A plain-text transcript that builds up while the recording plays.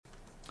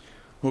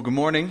Well, good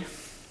morning.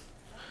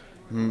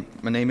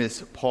 My name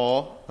is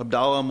Paul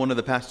Abdallah. I'm one of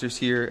the pastors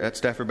here at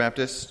Stafford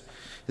Baptist.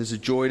 It's a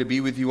joy to be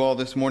with you all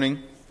this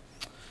morning.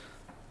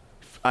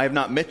 I have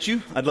not met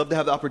you. I'd love to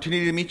have the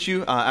opportunity to meet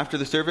you after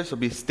the service. I'll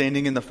be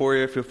standing in the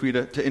foyer. Feel free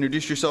to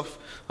introduce yourself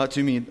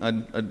to me.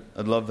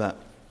 I'd love that.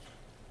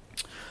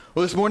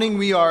 Well, this morning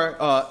we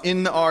are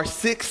in our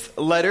sixth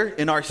letter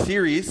in our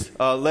series,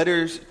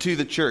 Letters to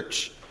the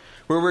Church,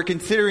 where we're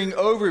considering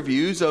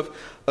overviews of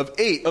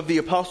 8 of the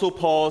Apostle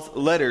Paul's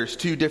letters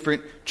to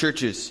different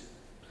churches.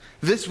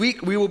 This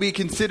week we will be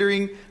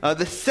considering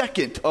the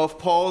second of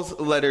Paul's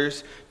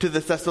letters to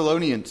the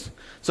Thessalonians.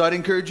 So I'd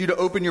encourage you to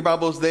open your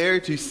Bibles there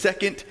to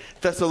 2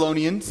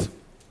 Thessalonians.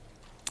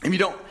 If you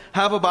don't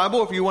have a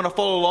Bible, if you want to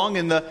follow along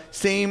in the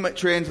same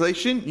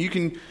translation, you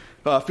can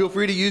feel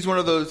free to use one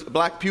of those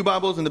black pew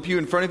Bibles in the pew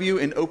in front of you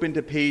and open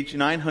to page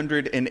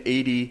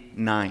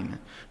 989.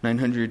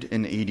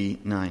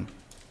 989.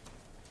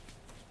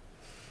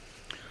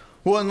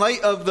 Well, in light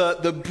of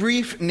the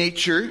brief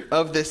nature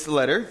of this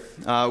letter,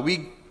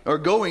 we are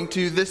going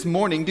to this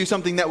morning do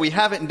something that we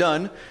haven't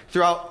done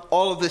throughout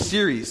all of this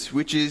series,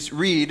 which is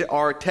read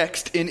our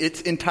text in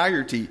its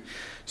entirety.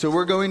 So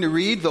we're going to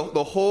read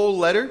the whole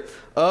letter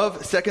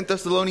of 2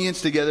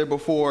 Thessalonians together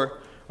before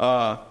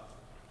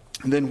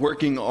then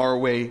working our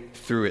way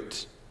through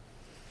it.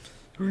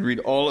 We're going to read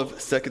all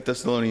of 2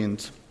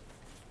 Thessalonians.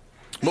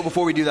 But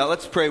before we do that,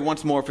 let's pray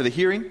once more for the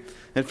hearing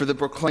and for the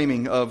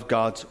proclaiming of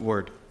God's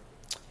word.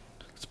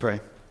 Let's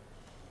pray.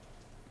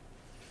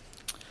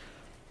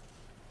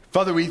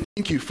 Father, we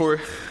thank you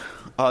for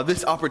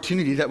this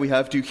opportunity that we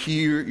have to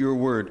hear your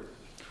word.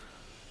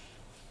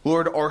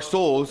 Lord, our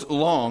souls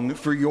long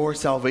for your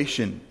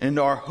salvation, and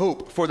our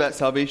hope for that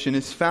salvation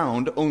is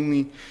found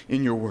only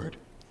in your word.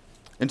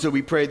 And so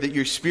we pray that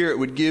your Spirit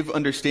would give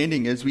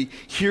understanding as we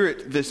hear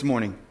it this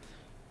morning.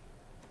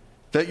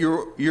 That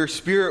your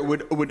Spirit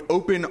would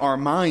open our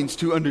minds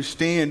to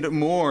understand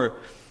more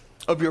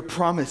of your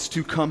promise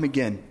to come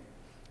again.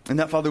 And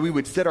that, Father, we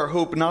would set our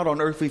hope not on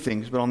earthly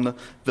things, but on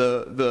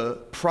the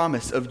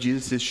promise of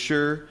Jesus'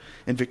 sure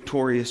and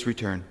victorious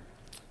return.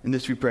 And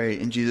this we pray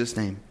in Jesus'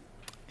 name.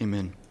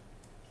 Amen.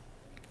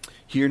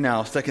 Hear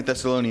now 2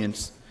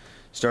 Thessalonians,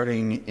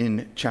 starting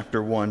in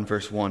chapter 1,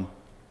 verse 1.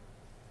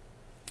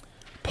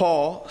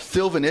 Paul,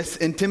 Silvanus,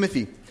 and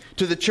Timothy,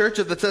 to the church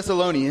of the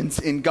Thessalonians,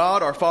 in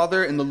God our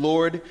Father and the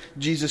Lord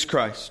Jesus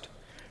Christ.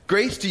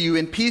 Grace to you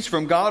and peace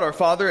from God our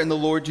Father and the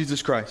Lord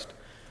Jesus Christ.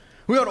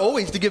 We ought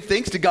always to give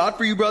thanks to God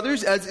for you,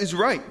 brothers, as is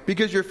right,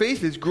 because your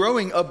faith is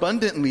growing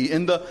abundantly,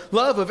 and the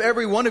love of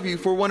every one of you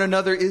for one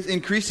another is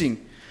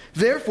increasing.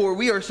 Therefore,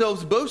 we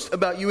ourselves boast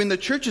about you in the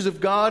churches of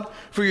God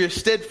for your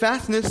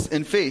steadfastness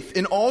and faith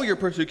in all your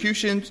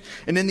persecutions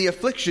and in the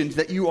afflictions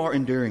that you are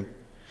enduring.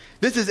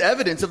 This is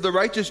evidence of the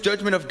righteous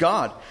judgment of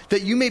God,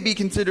 that you may be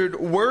considered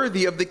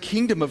worthy of the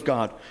kingdom of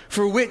God,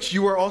 for which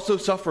you are also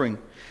suffering.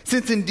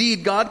 Since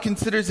indeed God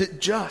considers it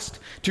just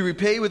to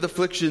repay with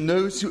affliction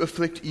those who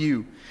afflict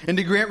you, and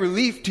to grant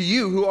relief to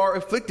you who are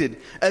afflicted,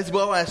 as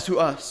well as to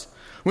us,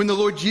 when the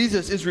Lord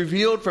Jesus is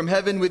revealed from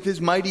heaven with his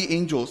mighty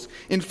angels,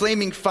 in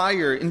flaming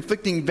fire,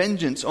 inflicting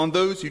vengeance on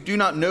those who do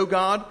not know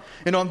God,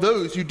 and on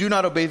those who do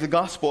not obey the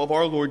gospel of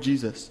our Lord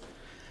Jesus.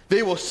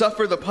 They will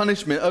suffer the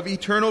punishment of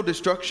eternal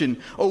destruction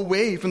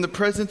away from the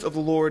presence of the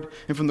Lord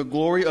and from the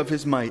glory of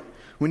his might,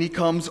 when he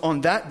comes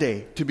on that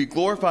day to be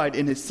glorified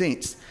in his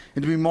saints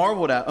and to be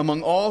marveled at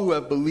among all who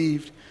have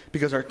believed,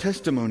 because our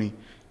testimony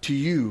to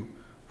you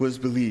was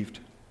believed.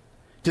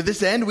 To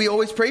this end, we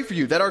always pray for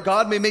you, that our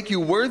God may make you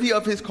worthy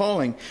of his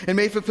calling, and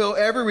may fulfill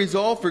every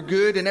resolve for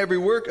good and every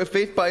work of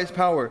faith by his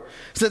power,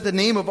 so that the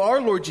name of our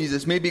Lord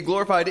Jesus may be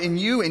glorified in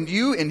you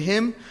and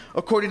him,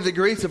 according to the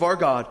grace of our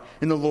God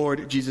and the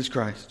Lord Jesus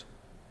Christ.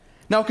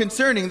 Now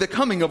concerning the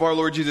coming of our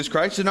Lord Jesus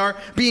Christ and our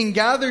being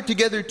gathered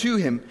together to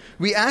him,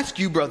 we ask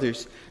you,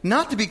 brothers,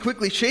 not to be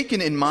quickly shaken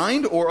in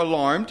mind or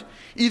alarmed,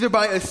 either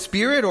by a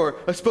spirit or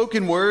a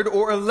spoken word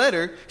or a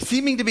letter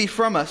seeming to be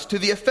from us, to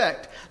the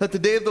effect that the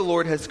day of the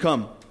Lord has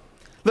come.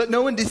 Let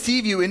no one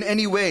deceive you in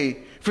any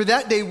way, for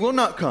that day will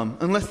not come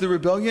unless the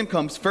rebellion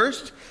comes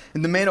first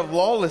and the man of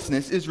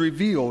lawlessness is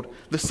revealed,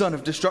 the son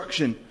of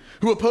destruction,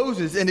 who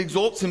opposes and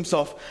exalts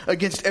himself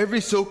against every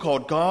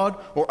so-called God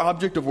or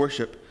object of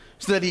worship,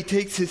 so that he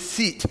takes his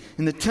seat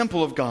in the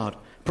temple of God,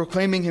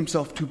 proclaiming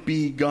himself to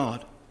be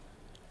God.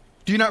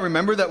 Do you not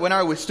remember that when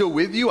I was still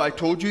with you, I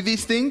told you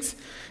these things?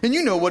 And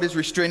you know what is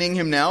restraining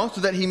him now, so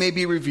that he may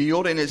be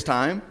revealed in his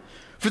time?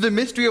 For the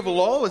mystery of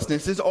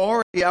lawlessness is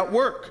already at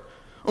work.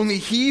 Only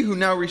he who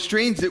now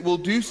restrains it will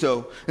do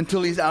so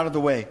until he's out of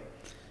the way.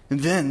 And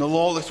then the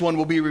lawless one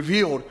will be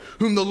revealed,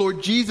 whom the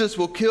Lord Jesus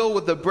will kill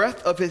with the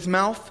breath of his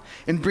mouth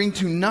and bring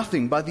to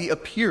nothing by the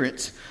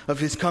appearance of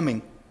his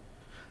coming.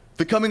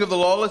 The coming of the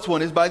lawless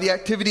one is by the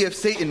activity of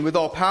Satan, with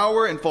all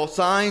power and false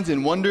signs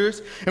and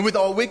wonders, and with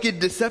all wicked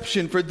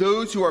deception for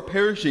those who are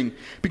perishing,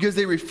 because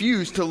they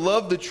refuse to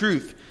love the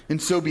truth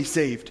and so be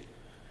saved.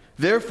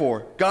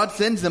 Therefore, God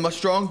sends them a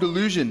strong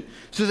delusion,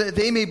 so that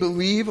they may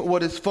believe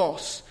what is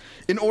false,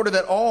 in order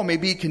that all may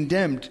be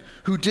condemned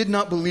who did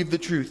not believe the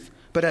truth,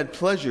 but had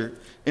pleasure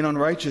in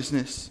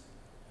unrighteousness.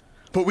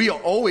 But we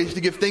ought always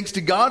to give thanks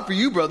to God for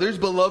you, brothers,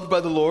 beloved by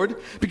the Lord,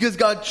 because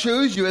God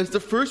chose you as the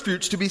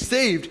firstfruits to be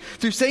saved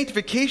through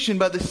sanctification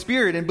by the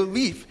Spirit and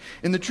belief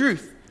in the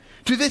truth.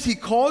 To this he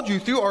called you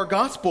through our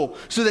gospel,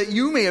 so that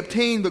you may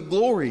obtain the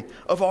glory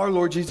of our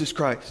Lord Jesus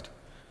Christ.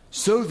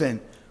 So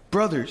then,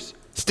 brothers,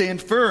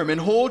 stand firm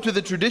and hold to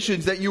the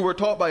traditions that you were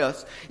taught by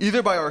us,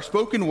 either by our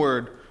spoken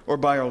word or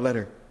by our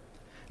letter.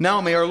 Now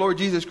may our Lord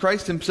Jesus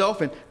Christ himself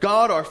and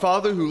God our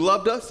Father, who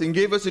loved us and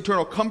gave us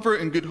eternal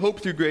comfort and good hope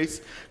through grace,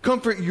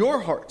 comfort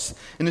your hearts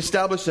and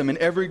establish them in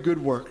every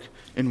good work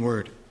and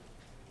word.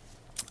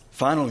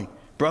 Finally,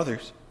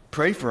 brothers,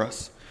 pray for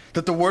us,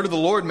 that the word of the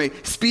Lord may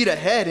speed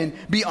ahead and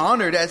be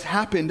honored as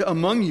happened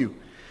among you,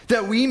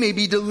 that we may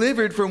be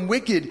delivered from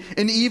wicked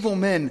and evil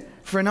men,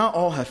 for not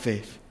all have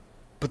faith.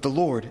 But the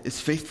Lord is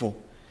faithful.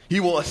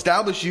 He will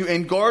establish you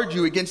and guard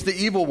you against the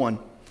evil one.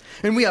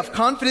 And we have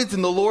confidence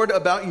in the Lord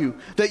about you,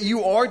 that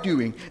you are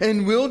doing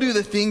and will do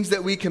the things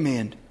that we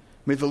command.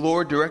 May the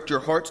Lord direct your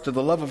hearts to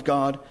the love of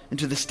God and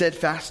to the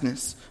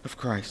steadfastness of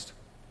Christ.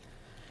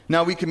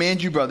 Now we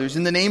command you, brothers,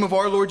 in the name of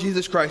our Lord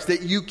Jesus Christ,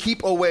 that you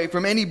keep away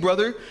from any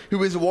brother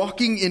who is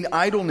walking in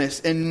idleness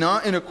and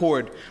not in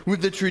accord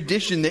with the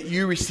tradition that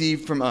you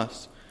received from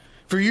us.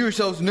 For you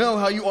yourselves know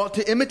how you ought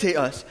to imitate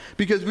us,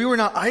 because we were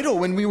not idle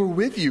when we were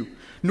with you.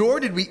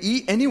 Nor did we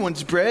eat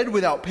anyone's bread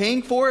without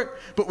paying for it,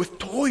 but with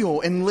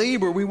toil and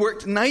labor we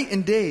worked night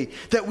and day,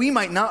 that we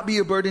might not be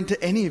a burden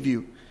to any of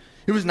you.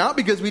 It was not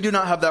because we do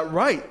not have that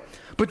right,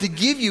 but to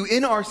give you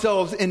in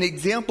ourselves an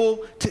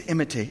example to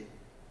imitate.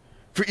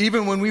 For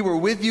even when we were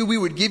with you, we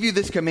would give you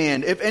this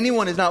command: if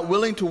anyone is not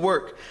willing to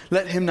work,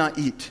 let him not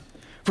eat.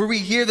 For we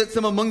hear that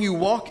some among you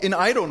walk in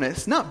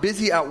idleness, not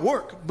busy at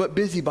work, but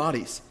busy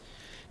bodies.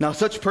 Now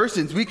such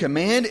persons we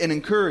command and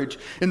encourage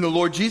in the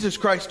Lord Jesus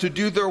Christ to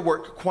do their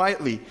work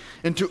quietly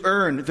and to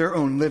earn their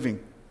own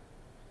living.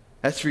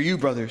 As for you,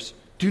 brothers,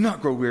 do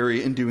not grow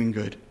weary in doing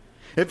good.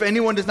 If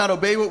anyone does not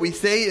obey what we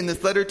say in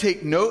this letter,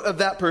 take note of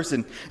that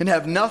person and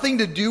have nothing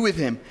to do with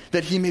him,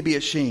 that he may be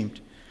ashamed.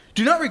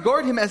 Do not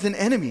regard him as an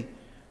enemy,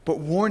 but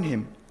warn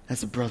him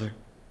as a brother.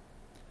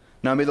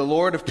 Now may the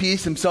Lord of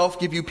peace himself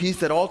give you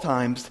peace at all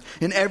times,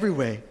 in every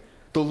way.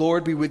 The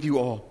Lord be with you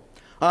all.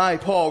 I,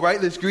 Paul,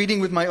 write this greeting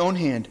with my own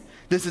hand.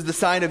 This is the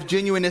sign of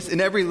genuineness in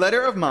every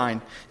letter of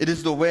mine. It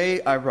is the way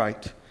I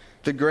write.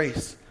 The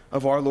grace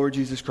of our Lord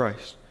Jesus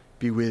Christ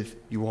be with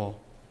you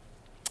all.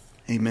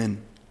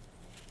 Amen.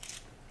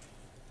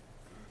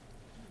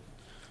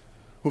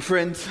 Well,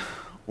 friends,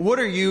 what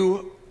are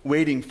you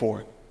waiting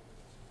for?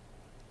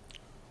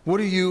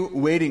 What are you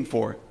waiting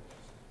for?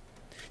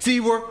 See,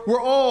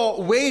 we're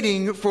all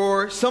waiting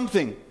for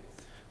something.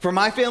 For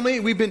my family,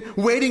 we've been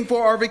waiting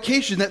for our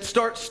vacation that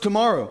starts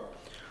tomorrow.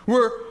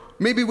 We're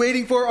maybe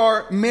waiting for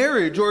our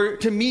marriage or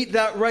to meet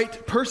that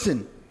right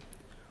person.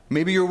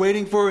 Maybe you're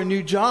waiting for a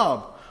new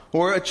job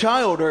or a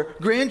child or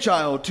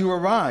grandchild to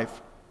arrive.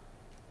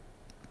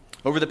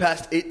 Over the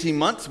past 18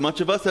 months,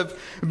 much of us have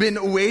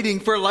been waiting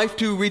for life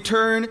to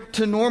return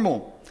to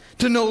normal,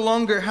 to no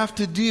longer have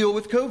to deal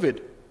with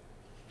COVID.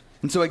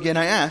 And so again,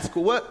 I ask,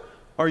 what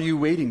are you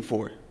waiting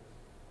for?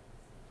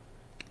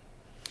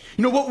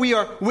 You know, what we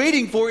are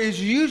waiting for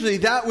is usually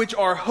that which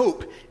our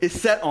hope is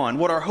set on,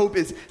 what our hope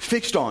is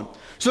fixed on.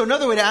 So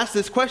another way to ask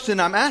this question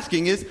I'm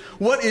asking is,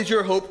 what is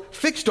your hope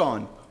fixed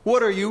on?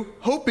 What are you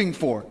hoping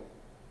for?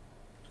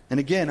 And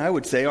again, I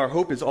would say our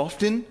hope is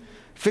often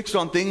fixed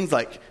on things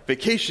like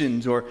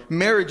vacations or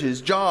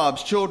marriages,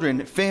 jobs,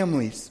 children,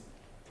 families.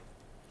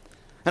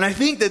 And I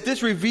think that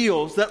this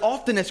reveals that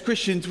often as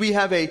Christians we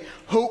have a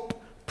hope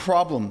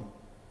problem.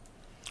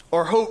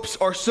 Our hopes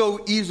are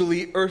so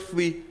easily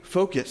earthly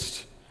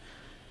focused.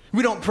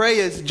 We don't pray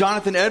as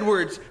Jonathan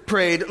Edwards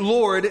prayed,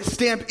 Lord,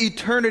 stamp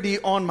eternity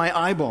on my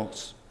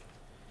eyeballs.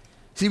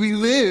 See, we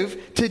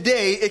live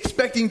today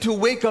expecting to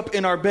wake up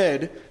in our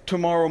bed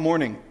tomorrow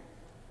morning.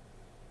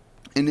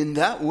 And in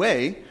that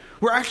way,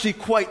 we're actually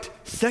quite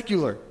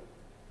secular.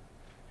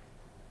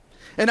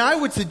 And I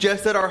would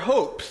suggest that our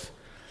hopes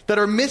that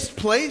are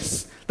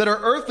misplaced, that are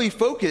earthly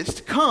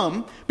focused,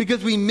 come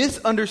because we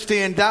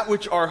misunderstand that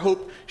which our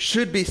hope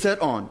should be set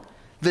on,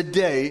 the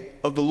day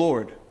of the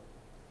Lord.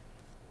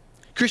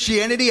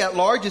 Christianity at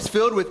large is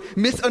filled with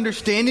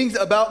misunderstandings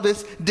about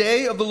this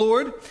day of the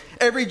Lord.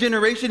 Every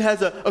generation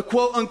has a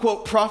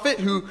quote-unquote prophet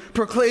who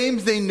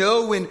proclaims they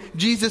know when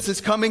Jesus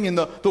is coming and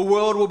the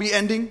world will be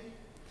ending.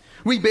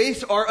 We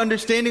base our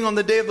understanding on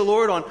the day of the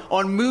Lord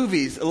on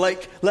movies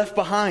like Left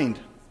Behind.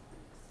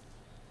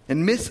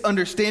 And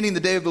misunderstanding the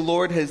day of the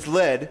Lord has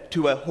led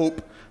to a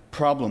hope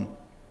problem.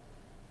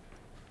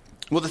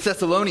 Well, the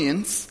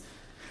Thessalonians,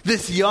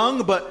 this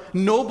young but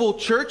noble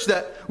church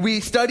that we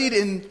studied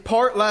in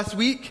part last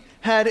week,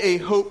 had a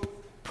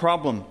hope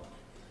problem.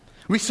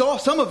 We saw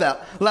some of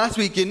that last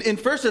week in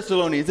 1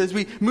 Thessalonians. As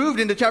we moved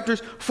into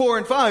chapters 4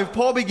 and 5,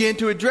 Paul began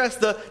to address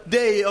the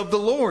day of the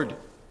Lord.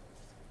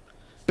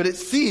 But it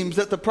seems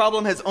that the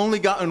problem has only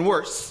gotten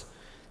worse.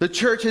 The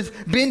church has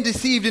been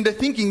deceived into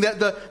thinking that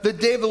the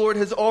day of the Lord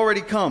has already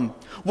come.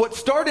 What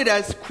started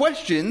as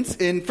questions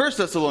in 1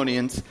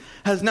 Thessalonians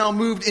has now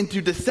moved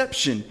into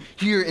deception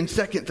here in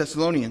 2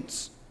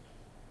 Thessalonians.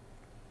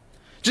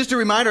 Just to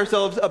remind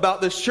ourselves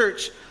about this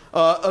church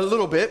a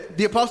little bit,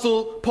 the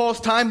Apostle Paul's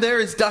time there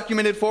is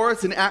documented for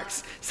us in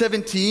Acts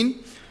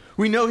 17.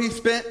 We know he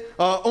spent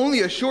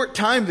only a short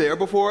time there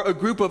before a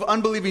group of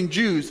unbelieving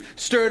Jews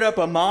stirred up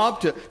a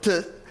mob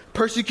to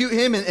persecute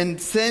him and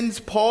sends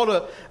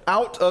Paul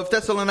out of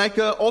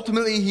Thessalonica.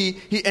 Ultimately,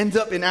 he ends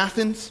up in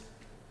Athens.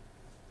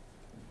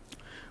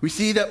 We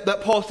see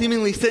that Paul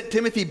seemingly sent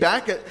Timothy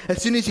back as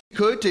soon as he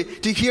could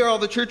to hear all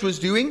the church was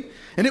doing.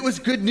 And it was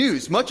good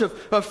news. Much of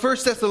 1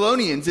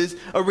 Thessalonians is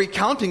a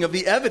recounting of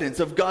the evidence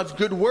of God's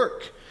good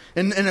work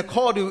and a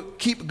call to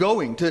keep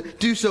going, to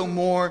do so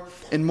more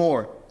and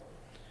more.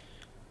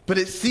 But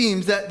it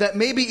seems that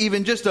maybe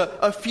even just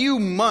a few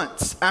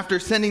months after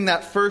sending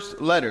that first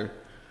letter,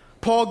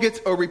 Paul gets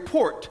a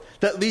report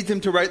that leads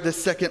him to write the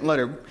second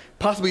letter,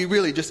 possibly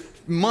really just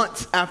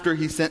months after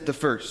he sent the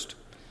first.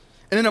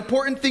 And an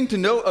important thing to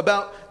note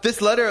about this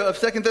letter of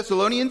 2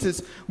 Thessalonians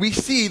is we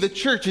see the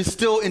church is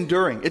still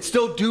enduring. It's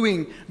still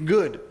doing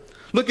good.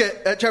 Look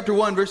at chapter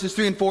 1, verses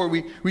 3 and 4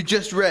 we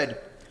just read.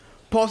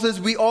 Paul says,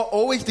 we ought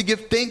always to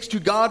give thanks to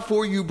God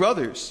for you,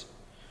 brothers.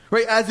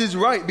 Right, as is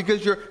right,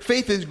 because your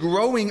faith is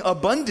growing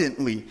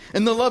abundantly,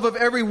 and the love of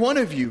every one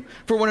of you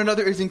for one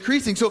another is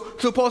increasing. So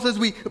Paul says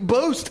we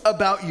boast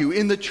about you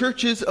in the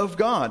churches of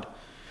God.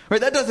 Right,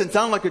 that doesn't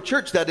sound like a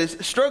church that is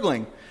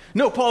struggling.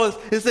 No, Paul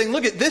is saying,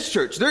 look at this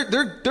church.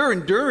 They're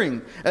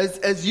enduring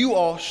as you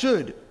all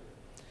should.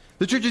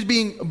 The church is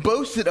being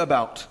boasted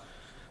about.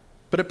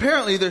 But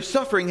apparently their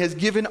suffering has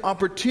given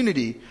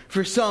opportunity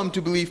for some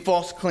to believe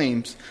false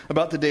claims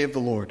about the day of the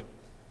Lord.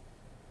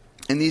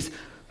 And these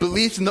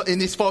beliefs in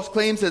these false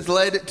claims has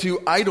led to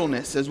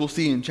idleness, as we'll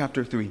see in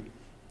chapter 3.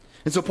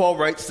 And so Paul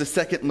writes the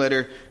second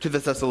letter to the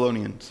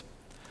Thessalonians.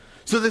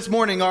 So this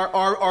morning,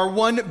 our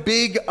one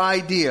big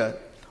idea,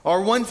 our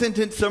one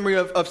sentence summary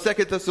of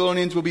 2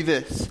 Thessalonians will be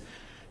this.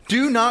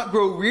 Do not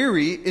grow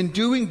weary in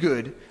doing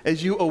good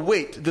as you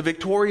await the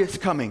victorious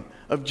coming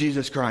of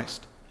Jesus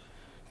Christ.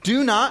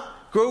 Do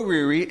not grow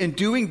weary in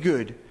doing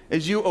good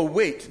as you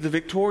await the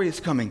victorious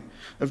coming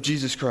of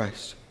Jesus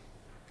Christ.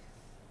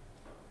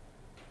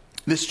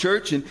 This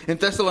church in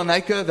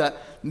Thessalonica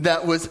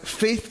that was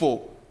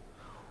faithful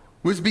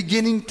was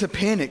beginning to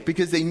panic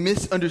because they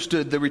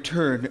misunderstood the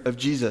return of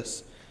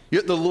Jesus.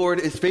 Yet the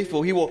Lord is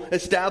faithful. He will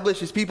establish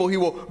his people. He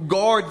will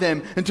guard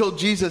them until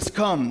Jesus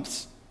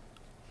comes.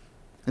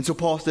 And so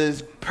Paul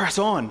says, press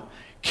on.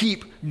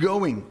 Keep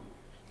going.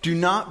 Do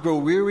not grow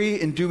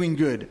weary in doing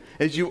good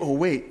as you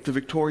await the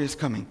victorious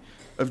coming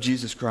of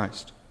Jesus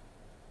Christ.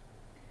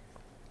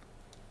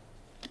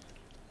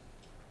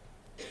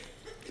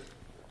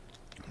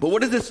 But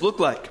what does this look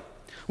like?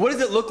 What does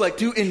it look like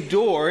to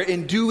endure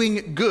in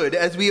doing good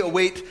as we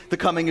await the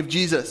coming of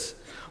Jesus?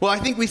 Well, I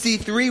think we see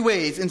three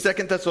ways in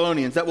 2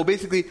 Thessalonians that will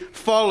basically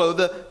follow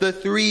the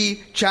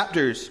three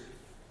chapters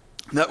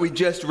that we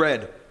just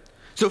read.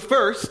 So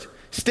first,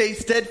 stay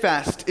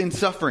steadfast in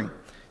suffering.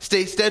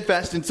 Stay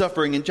steadfast in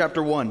suffering in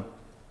chapter 1.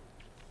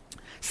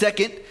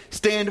 Second,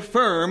 stand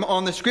firm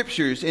on the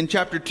scriptures in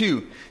chapter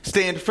 2.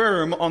 Stand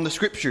firm on the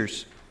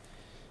scriptures.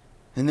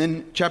 And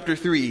then chapter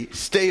 3,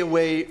 stay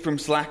away from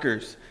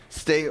slackers.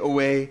 Stay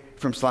away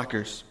from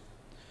slackers.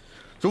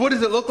 So what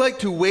does it look like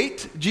to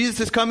wait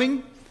Jesus is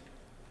coming?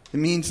 It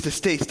means to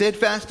stay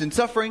steadfast in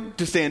suffering,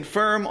 to stand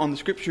firm on the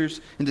scriptures,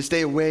 and to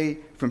stay away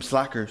from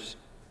slackers.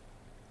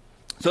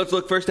 So let's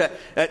look first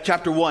at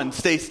chapter 1,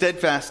 stay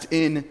steadfast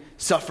in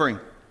suffering.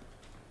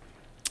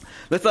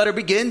 This letter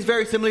begins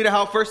very similarly to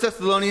how 1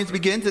 Thessalonians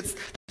begins. It's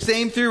the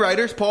same three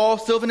writers, Paul,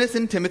 Silvanus,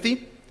 and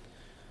Timothy.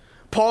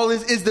 Paul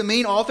is the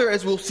main author,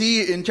 as we'll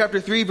see in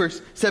chapter 3,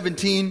 verse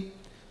 17.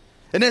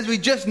 And as we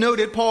just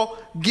noted, Paul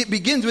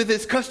begins with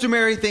his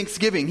customary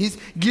thanksgiving. He's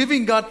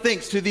giving God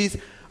thanks to these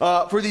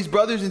for these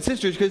brothers and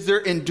sisters because they're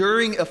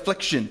enduring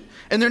affliction.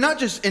 And they're not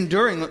just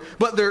enduring,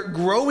 but they're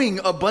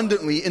growing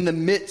abundantly in the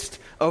midst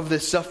of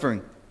this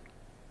suffering.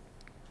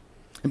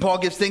 And Paul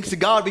gives thanks to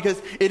God because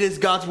it is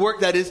God's work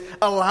that is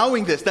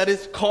allowing this, that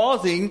is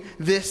causing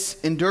this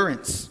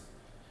endurance.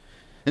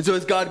 And so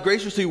as God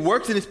graciously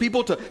works in his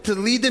people to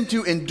lead them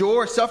to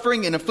endure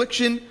suffering and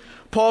affliction,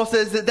 Paul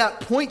says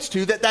that points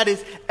to, that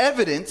is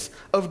evidence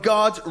of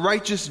God's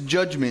righteous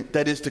judgment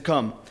that is to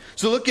come.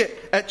 So look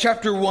at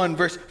chapter 1,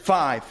 verse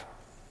 5.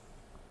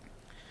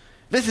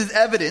 This is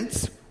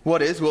evidence,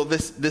 what is? Well,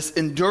 this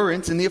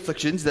endurance in the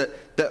afflictions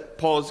that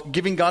Paul's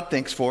giving God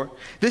thanks for.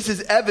 This is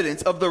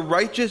evidence of the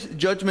righteous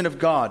judgment of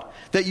God,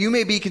 that you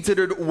may be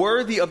considered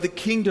worthy of the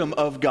kingdom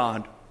of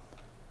God,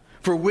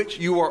 for which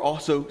you are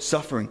also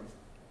suffering.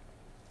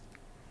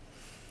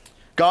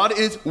 God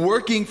is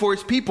working for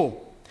his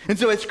people. And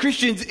so as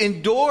Christians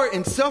endure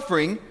in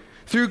suffering,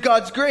 through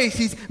God's grace,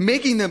 he's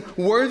making them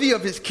worthy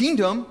of his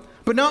kingdom.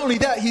 But not only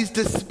that, he's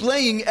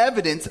displaying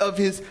evidence of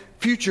his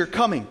future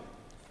coming.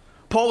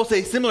 Paul will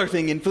say a similar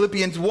thing in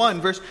Philippians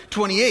 1, verse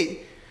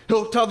 28.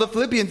 He'll tell the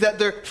Philippians that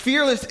their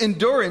fearless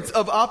endurance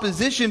of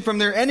opposition from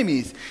their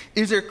enemies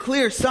is a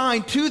clear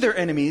sign to their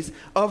enemies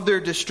of their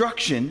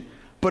destruction,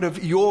 but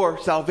of your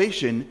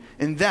salvation,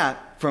 and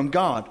that from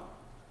God.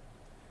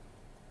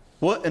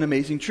 What an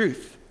amazing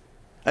truth.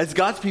 As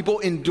God's people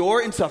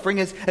endure in suffering,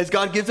 as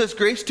God gives us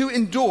grace to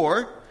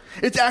endure,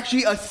 it's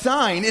actually a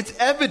sign, it's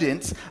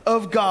evidence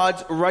of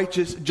God's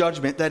righteous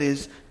judgment that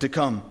is to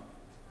come.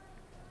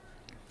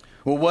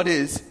 Well, what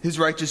is his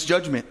righteous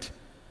judgment?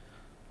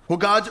 Well,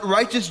 God's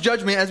righteous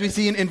judgment, as we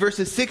see in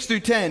verses 6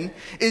 through 10,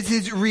 is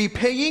his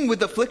repaying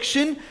with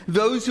affliction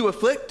those who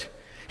afflict,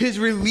 his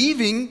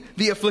relieving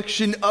the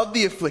affliction of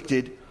the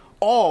afflicted,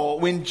 all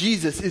when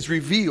Jesus is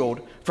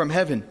revealed from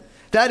heaven.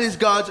 That is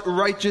God's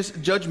righteous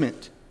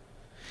judgment.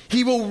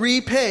 He will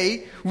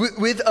repay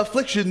with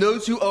affliction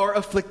those who are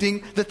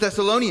afflicting the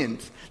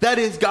Thessalonians. That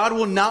is, God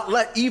will not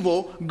let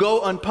evil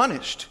go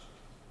unpunished.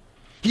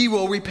 He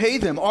will repay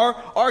them.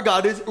 Our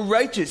God is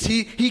righteous.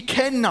 He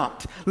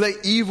cannot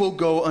let evil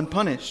go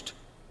unpunished.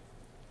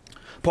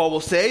 Paul will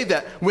say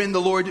that when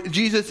the Lord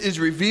Jesus is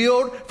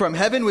revealed from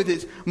heaven with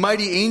his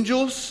mighty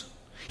angels,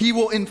 he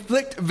will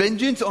inflict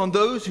vengeance on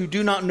those who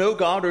do not know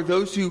God or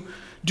those who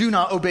do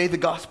not obey the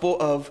gospel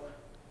of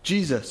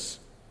Jesus.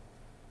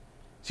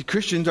 See,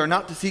 Christians are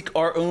not to seek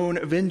our own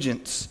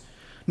vengeance.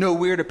 No,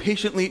 we are to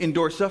patiently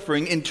endure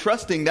suffering,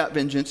 entrusting that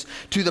vengeance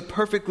to the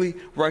perfectly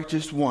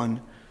righteous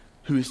one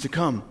who is to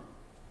come.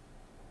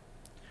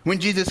 When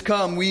Jesus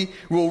comes, we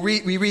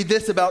read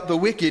this about the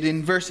wicked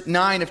in verse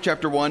 9 of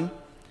chapter 1.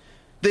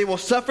 They will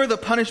suffer the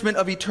punishment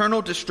of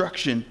eternal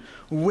destruction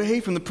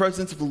away from the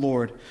presence of the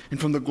Lord and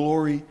from the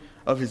glory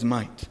of his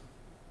might.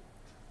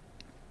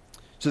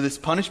 So this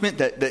punishment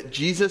that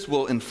Jesus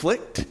will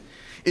inflict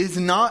is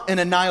not an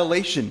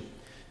annihilation.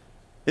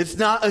 It's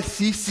not a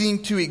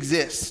ceasing to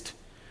exist,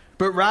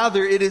 but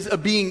rather it is a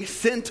being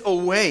sent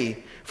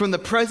away from the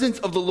presence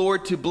of the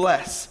Lord to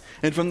bless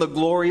and from the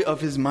glory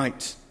of his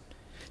might.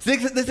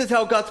 This is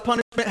how God's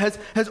punishment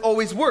has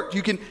always worked.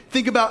 You can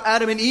think about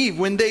Adam and Eve.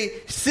 When they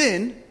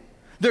sin,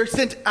 they're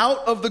sent out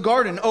of the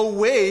garden,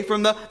 away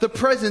from the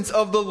presence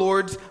of the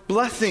Lord's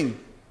blessing.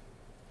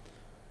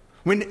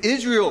 When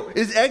Israel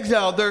is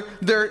exiled,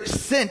 they're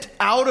sent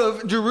out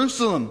of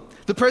Jerusalem.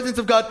 The presence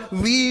of God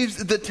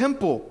leaves the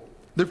temple.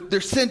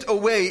 They're sent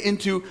away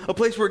into a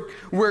place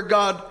where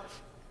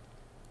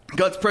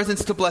God's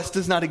presence to bless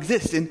does not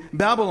exist, in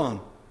Babylon.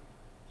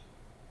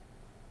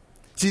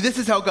 See, this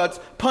is how God's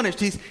punished.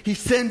 He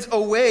sends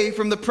away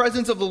from the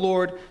presence of the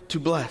Lord to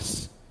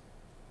bless.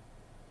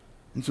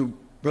 And so,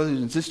 brothers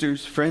and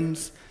sisters,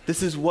 friends,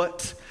 this is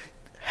what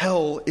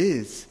hell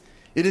is.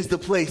 It is the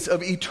place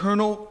of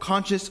eternal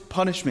conscious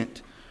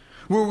punishment,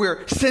 where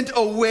we're sent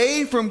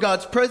away from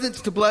God's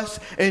presence to bless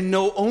and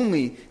know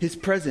only his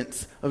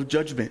presence of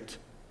judgment.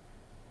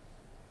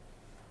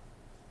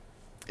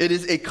 It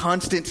is a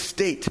constant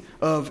state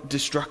of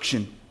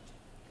destruction.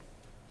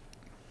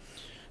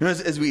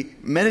 As we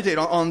meditate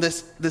on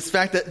this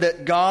fact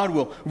that God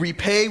will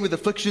repay with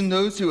affliction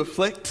those who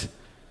afflict,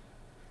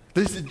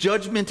 this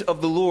judgment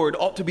of the Lord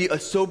ought to be a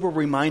sober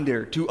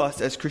reminder to us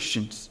as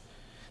Christians.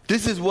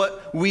 This is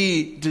what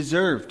we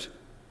deserved.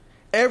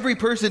 Every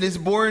person is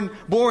born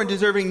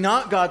deserving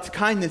not God's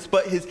kindness,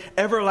 but his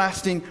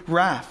everlasting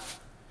wrath.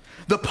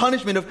 The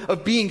punishment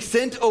of being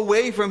sent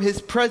away from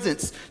his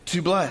presence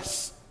to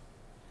bless.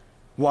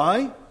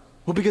 Why?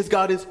 Well, because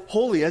God is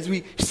holy. As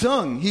we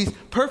sung, he's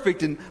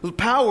perfect in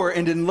power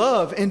and in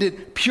love and in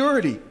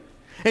purity.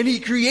 And he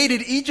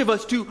created each of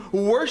us to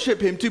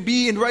worship him, to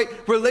be in right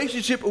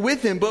relationship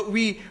with him. But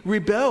we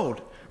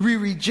rebelled. We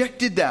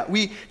rejected that.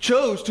 We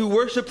chose to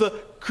worship the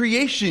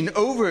creation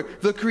over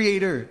the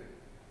Creator.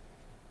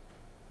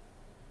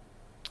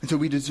 And so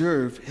we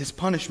deserve his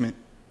punishment.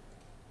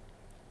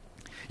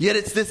 Yet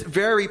it's this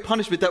very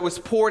punishment that was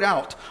poured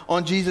out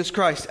on Jesus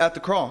Christ at the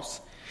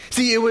cross.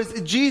 See, it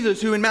was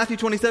Jesus who in Matthew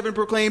 27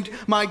 proclaimed,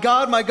 my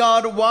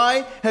God,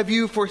 why have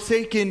you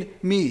forsaken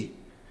me?"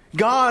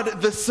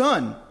 God the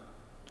Son,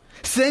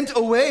 sent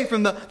away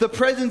from the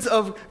presence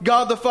of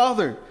God the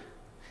Father,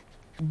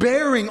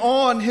 bearing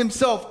on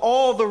himself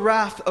all the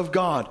wrath of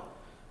God.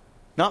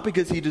 Not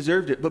because he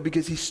deserved it, but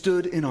because he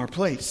stood in our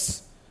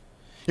place.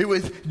 It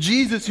was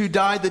Jesus who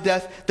died the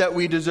death that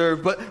we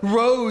deserve, but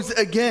rose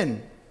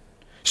again,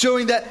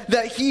 showing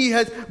that he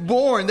has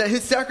borne, that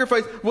his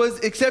sacrifice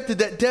was accepted,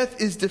 that death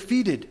is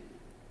defeated.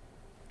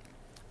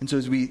 And so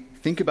as we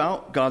think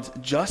about God's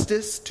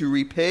justice to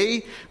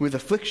repay with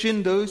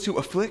affliction those who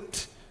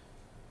afflict,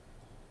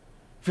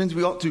 friends,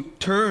 we ought to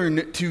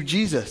turn to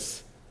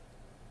Jesus.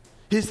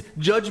 His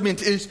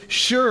judgment is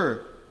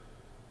sure.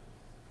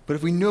 But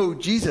if we know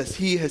Jesus,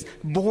 he has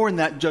borne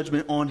that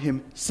judgment on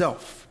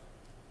himself.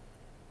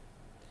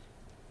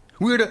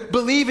 We are to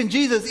believe in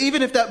Jesus,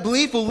 even if that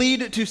belief will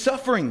lead to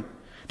suffering.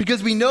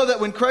 Because we know that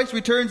when Christ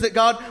returns, that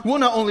God will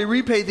not only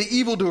repay the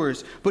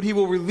evildoers, but he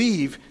will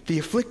relieve the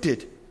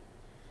afflicted.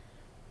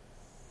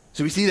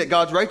 So we see that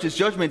God's righteous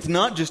judgment is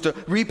not just a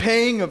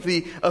repaying of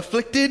the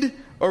afflicted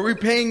or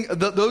repaying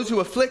those who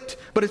afflict,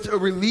 but it's a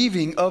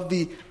relieving of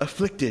the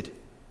afflicted.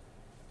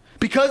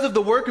 Because of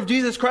the work of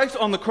Jesus Christ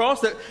on the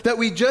cross that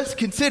we just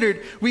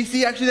considered, we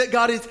see actually that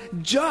God is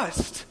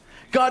just.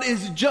 God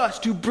is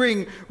just to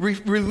bring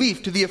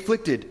relief to the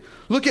afflicted.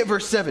 Look at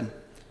verse 7.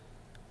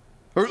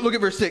 Or look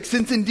at verse 6.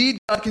 Since indeed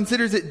God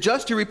considers it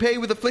just to repay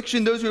with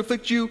affliction those who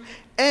afflict you,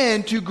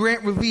 and to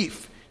grant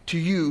relief to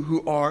you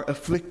who are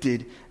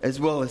afflicted as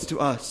well as to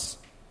us.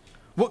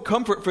 What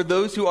comfort for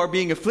those who are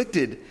being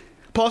afflicted.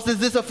 Paul says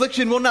this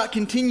affliction will not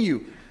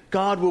continue.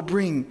 God will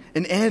bring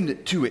an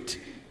end to it.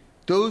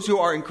 Those who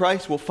are in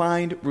Christ will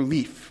find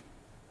relief.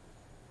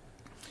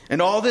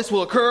 And all this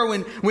will occur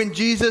when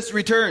Jesus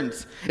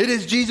returns. It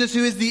is Jesus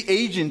who is the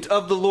agent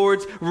of the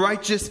Lord's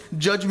righteous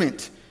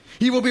judgment.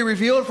 He will be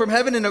revealed from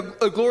heaven in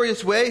a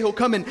glorious way. He'll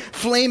come in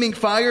flaming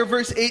fire,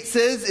 verse 8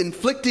 says,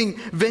 inflicting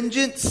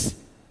vengeance.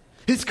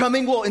 His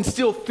coming will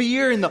instill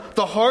fear in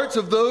the hearts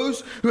of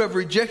those who have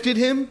rejected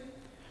him.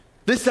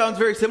 This sounds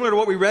very similar to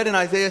what we read in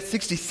Isaiah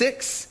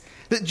 66.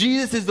 That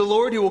Jesus is the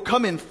Lord who will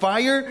come in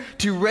fire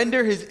to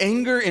render his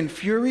anger in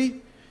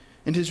fury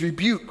and his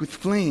rebuke with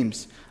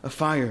flames of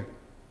fire.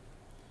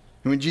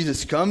 And when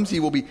Jesus comes, he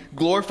will be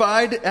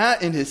glorified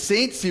at in his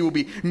saints. He will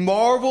be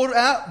marveled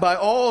at by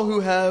all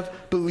who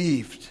have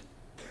believed.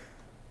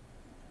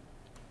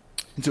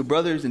 And so,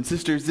 brothers and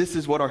sisters, this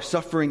is what our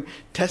suffering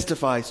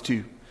testifies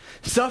to.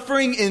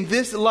 Suffering in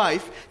this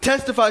life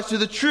testifies to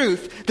the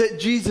truth that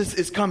Jesus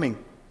is coming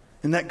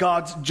and that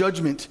God's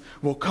judgment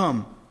will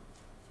come.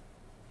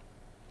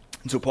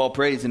 And so Paul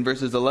prays in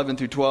verses 11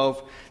 through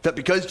 12 that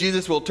because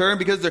Jesus will turn,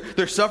 because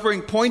their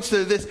suffering points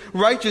to this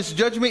righteous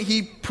judgment,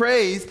 he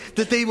prays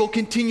that they will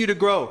continue to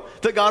grow,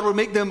 that God will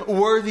make them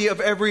worthy of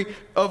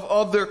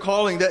of their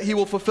calling, that he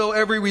will fulfill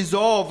every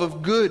resolve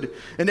of good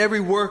and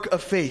every work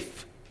of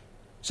faith,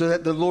 so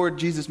that the Lord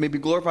Jesus may be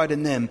glorified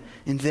in them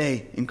and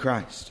they in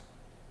Christ.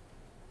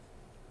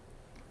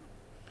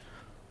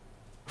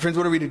 Friends,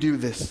 what are we to do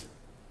with this?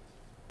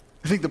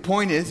 I think the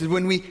point is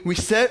when we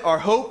set our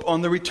hope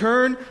on the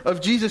return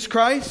of Jesus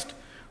Christ,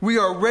 we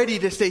are ready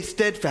to stay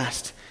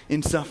steadfast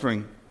in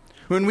suffering.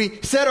 When we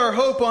set our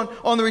hope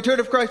on the return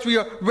of Christ, we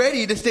are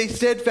ready to stay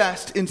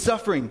steadfast in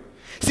suffering.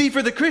 See,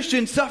 for the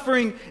Christian,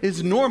 suffering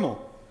is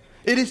normal.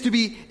 It is to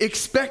be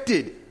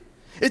expected.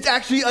 It's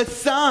actually a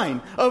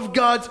sign of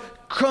God's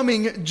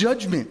coming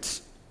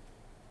judgment.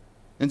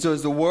 And so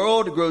as the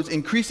world grows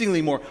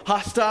increasingly more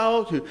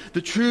hostile to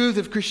the truth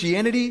of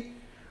Christianity,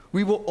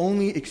 we will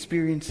only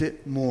experience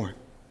it more.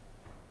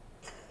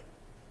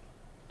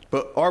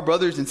 But our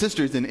brothers and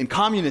sisters in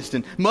communist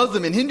and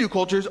Muslim and Hindu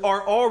cultures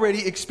are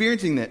already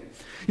experiencing that.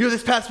 You know,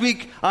 this past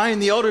week, I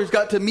and the elders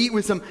got to meet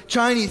with some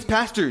Chinese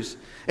pastors,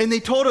 and they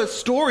told us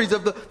stories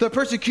of the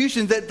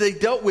persecutions that they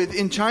dealt with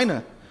in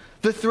China.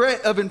 The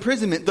threat of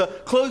imprisonment, the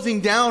closing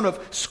down of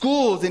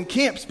schools and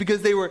camps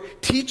because they were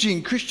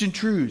teaching Christian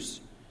truths.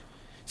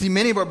 See,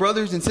 many of our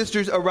brothers and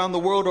sisters around the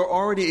world are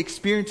already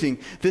experiencing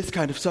this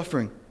kind of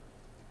suffering.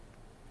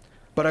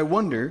 But I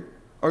wonder,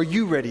 are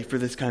you ready for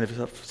this kind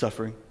of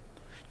suffering?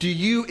 Do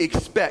you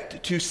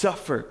expect to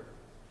suffer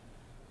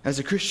as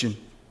a Christian?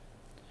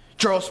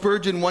 Charles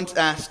Spurgeon once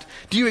asked,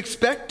 do you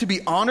expect to be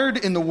honored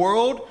in the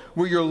world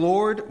where your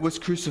Lord was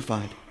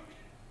crucified?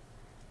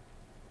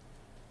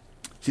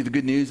 See, the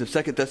good news of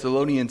 2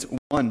 Thessalonians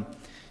 1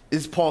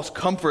 is Paul's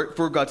comfort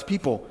for God's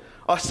people.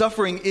 Our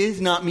suffering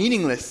is not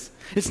meaningless.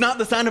 It's not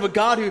the sign of a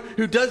God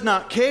who does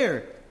not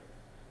care.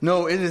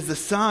 No, it is the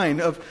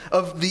sign of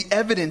the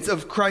evidence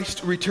of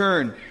Christ's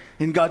return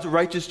and God's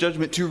righteous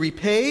judgment to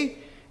repay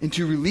and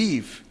to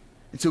relieve.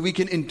 And so we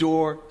can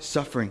endure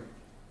suffering.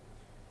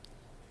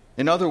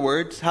 In other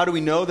words, how do we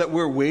know that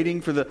we're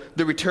waiting for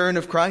the return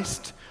of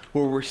Christ?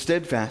 Well, we're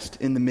steadfast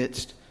in the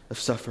midst of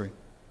suffering.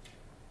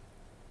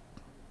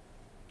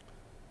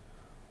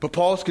 But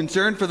Paul's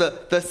concern for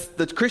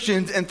the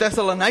Christians in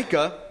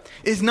Thessalonica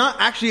is not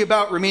actually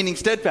about remaining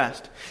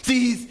steadfast.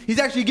 See, he's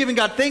actually giving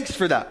God thanks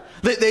for that.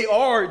 That they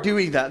are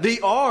doing that.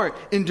 They are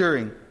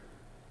enduring.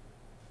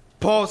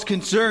 Paul's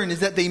concern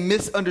is that they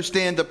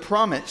misunderstand the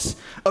promise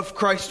of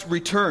Christ's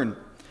return.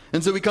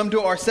 And so we come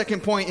to our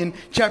second point in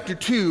chapter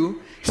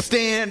 2,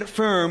 stand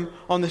firm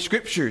on the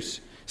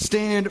Scriptures.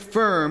 Stand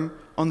firm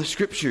on the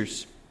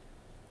Scriptures.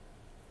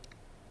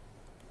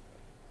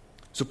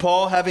 So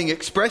Paul, having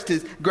expressed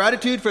his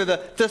gratitude for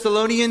the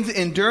Thessalonians'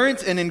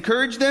 endurance and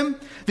encouraged them,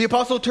 the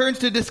apostle turns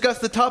to discuss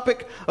the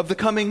topic of the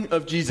coming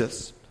of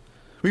Jesus.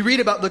 We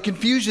read about the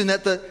confusion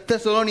that the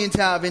Thessalonians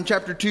have in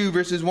chapter 2,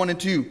 verses 1 and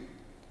 2.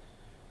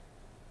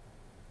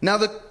 Now,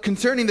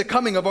 concerning the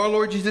coming of our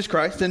Lord Jesus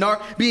Christ and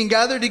our being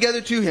gathered together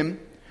to him,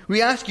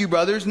 we ask you,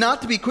 brothers,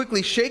 not to be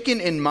quickly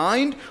shaken in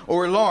mind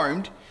or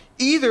alarmed,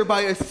 either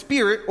by a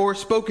spirit or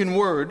spoken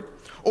word,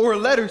 or a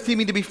letter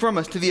seeming to be from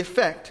us to the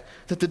effect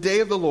that the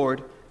day of the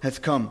Lord has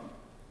come.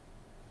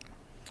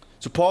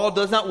 So Paul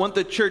does not want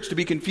the church to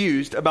be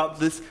confused about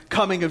this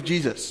coming of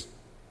Jesus.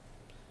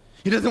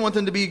 He doesn't want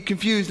them to be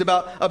confused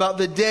about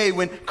the day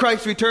when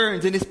Christ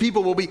returns and his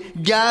people will be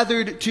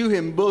gathered to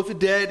him, both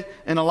dead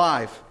and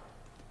alive.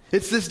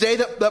 It's this day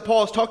that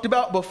Paul has talked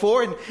about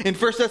before. In 1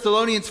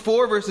 Thessalonians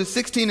 4, verses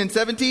 16 and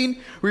 17,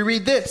 we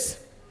read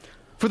this.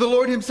 For the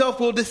Lord himself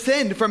will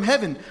descend from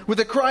heaven with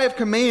a cry of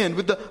command,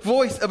 with the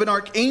voice of an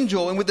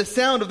archangel, and with the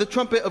sound of the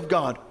trumpet of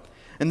God.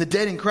 And the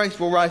dead in Christ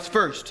will rise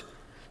first.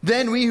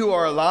 Then we who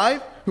are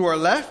alive, who are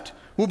left,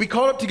 will be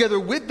caught up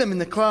together with them in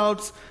the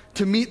clouds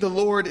to meet the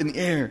Lord in the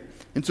air.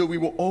 And so we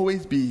will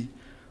always be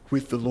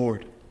with the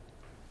Lord.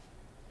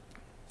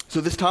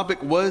 So this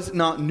topic was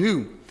not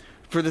new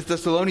for the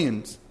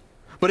Thessalonians.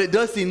 But it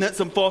does seem that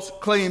some false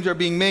claims are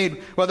being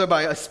made, whether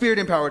by a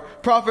spirit-empowered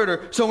prophet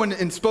or someone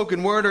in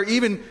spoken word, or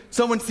even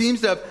someone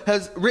seems to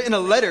has written a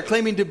letter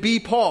claiming to be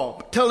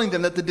Paul, telling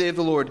them that the day of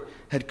the Lord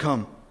had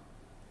come.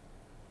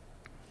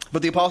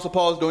 But the Apostle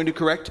Paul is going to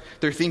correct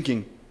their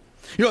thinking.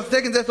 2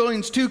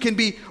 Thessalonians 2 can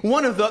be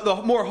one of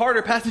the more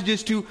harder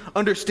passages to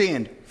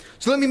understand.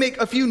 So let me make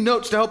a few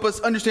notes to help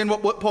us understand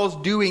what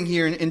Paul's doing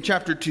here in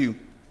chapter 2.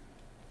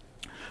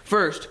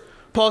 First,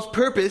 Paul's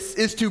purpose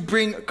is to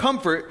bring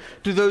comfort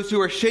to those who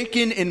are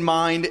shaken in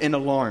mind and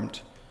alarmed.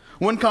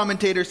 One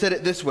commentator said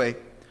it this way: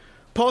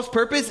 Paul's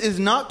purpose is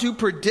not to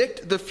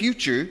predict the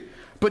future,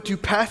 but to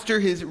pastor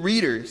his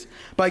readers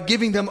by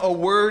giving them a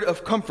word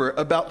of comfort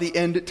about the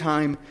end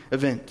time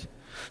event.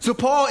 So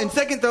Paul in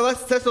 2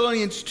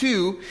 Thessalonians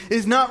 2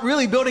 is not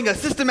really building a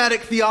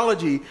systematic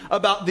theology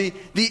about the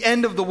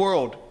end of the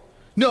world.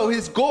 No,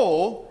 his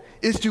goal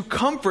is to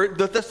comfort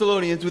the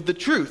Thessalonians with the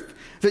truth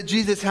that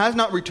Jesus has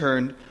not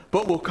returned,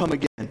 but will come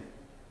again.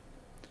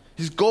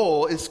 His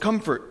goal is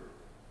comfort.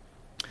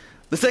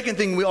 The second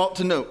thing we ought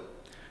to note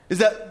is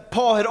that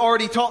Paul had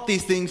already taught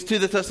these things to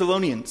the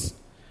Thessalonians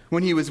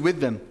when he was with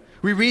them.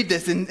 We read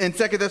this in 2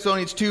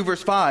 Thessalonians 2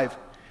 verse 5.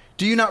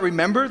 Do you not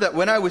remember that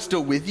when I was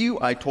still with you,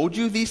 I told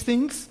you these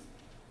things?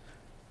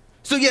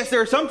 So yes,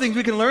 there are some things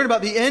we can learn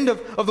about the end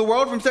of the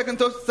world from 2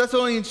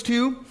 Thessalonians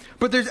 2,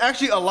 but there's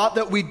actually a lot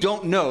that we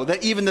don't know,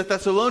 that even the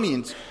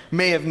Thessalonians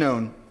may have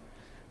known.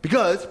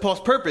 Because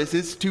Paul's purpose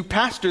is to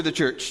pastor the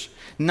church,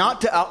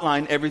 not to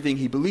outline everything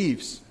he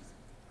believes.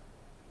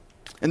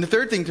 And the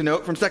third thing to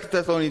note from 2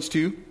 Thessalonians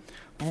 2,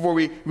 before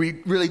we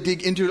really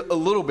dig into it a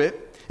little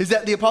bit, is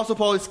that the Apostle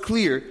Paul is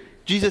clear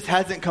Jesus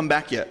hasn't come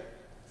back yet.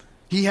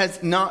 He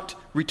has not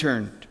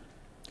returned.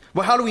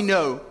 Well, how do we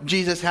know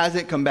Jesus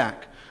hasn't come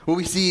back? Well,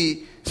 we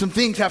see some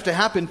things have to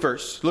happen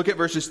first. Look at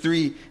verses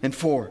 3 and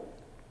 4.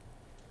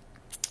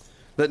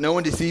 Let no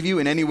one deceive you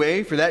in any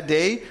way, for that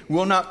day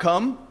will not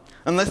come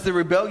unless the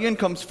rebellion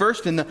comes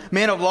first and the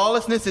man of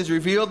lawlessness is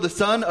revealed, the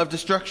son of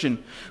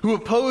destruction, who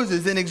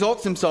opposes and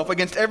exalts himself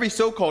against every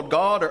so-called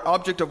God or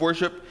object of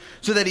worship,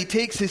 so that he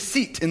takes his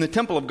seat in the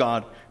temple of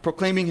God,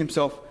 proclaiming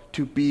himself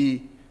to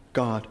be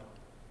God.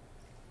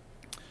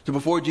 So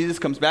before Jesus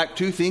comes back,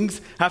 two things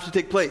have to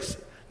take place: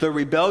 the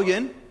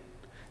rebellion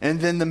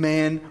and then the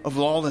man of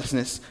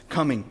lawlessness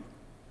coming.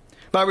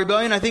 By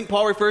rebellion, I think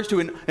Paul refers to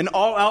an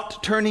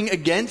all-out turning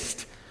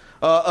against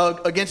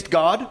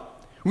God.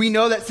 We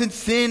know that since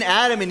sin,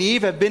 Adam and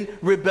Eve have been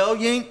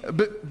rebelling,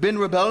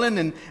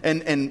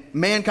 and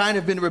mankind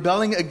have been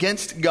rebelling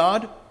against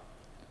God.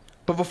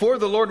 But before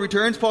the Lord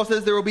returns, Paul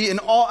says there will be an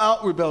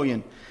all-out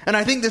rebellion. And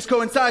I think this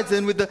coincides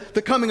then with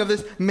the coming of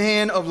this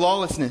man of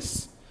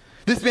lawlessness.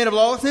 This man of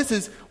lawlessness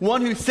is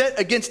one who's set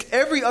against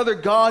every other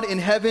god in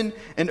heaven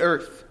and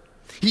earth.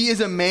 He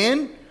is a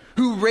man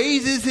who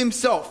raises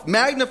himself,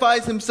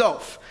 magnifies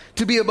himself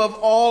to be above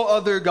all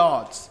other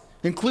gods,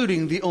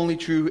 including the only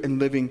true and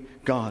living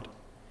God.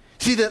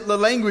 See that the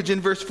language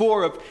in verse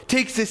 4 of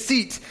takes his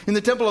seat in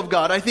the temple of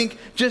God, I think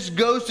just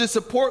goes to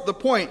support the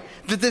point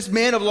that this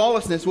man of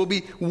lawlessness will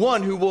be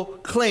one who will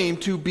claim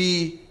to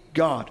be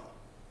God.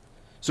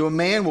 So a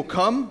man will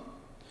come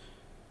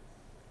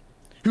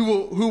who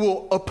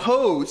will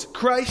oppose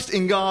Christ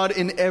and God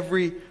in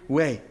every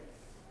way.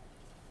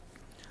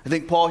 I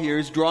think Paul here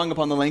is drawing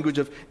upon the language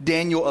of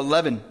Daniel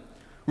 11,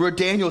 where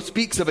Daniel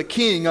speaks of a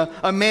king,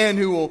 a man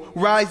who will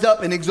rise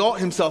up and exalt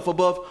himself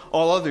above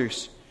all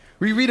others.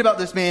 We read about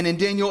this man in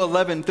Daniel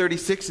 11,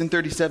 36 and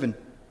 37.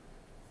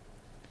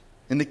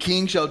 And the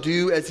king shall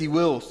do as he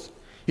wills.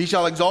 He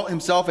shall exalt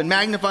himself and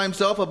magnify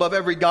himself above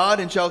every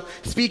god, and shall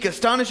speak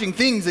astonishing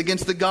things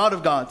against the God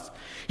of gods.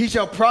 He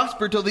shall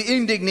prosper till the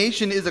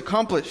indignation is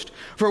accomplished,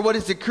 for what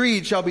is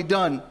decreed shall be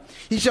done.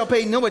 He shall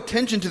pay no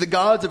attention to the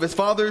gods of his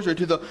fathers, or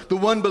to the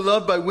one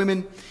beloved by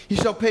women. He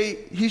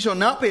shall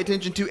not pay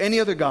attention to any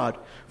other god,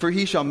 for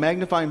he shall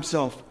magnify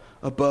himself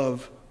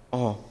above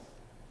all.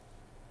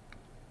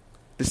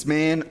 This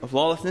man of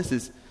lawlessness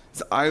is,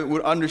 I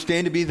would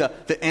understand, to be the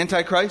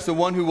Antichrist, the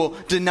one who will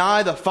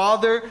deny the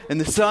Father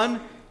and the Son,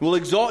 will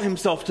exalt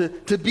himself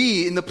to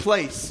be in the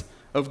place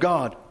of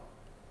God.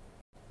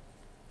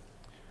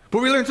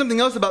 But we learn something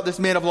else about this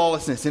man of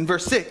lawlessness in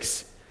verse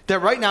 6,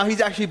 that right now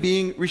he's actually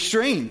being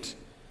restrained.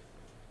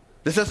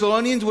 The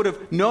Thessalonians would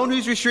have known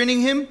who's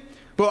restraining him,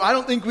 but I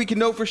don't think we can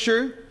know for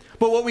sure.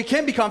 But what we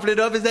can be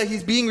confident of is that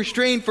he's being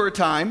restrained for a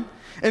time,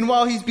 and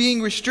while he's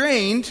being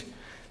restrained,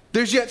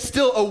 there's yet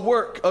still a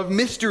work of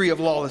mystery of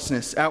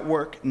lawlessness at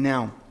work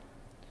now.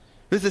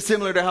 This is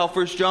similar to how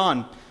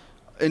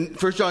in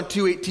 1 John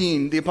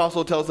 2:18, the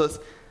apostle tells us,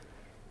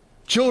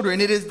 "Children,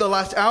 it is the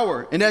last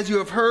hour, and as you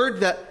have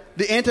heard that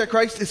the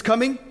Antichrist is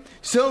coming,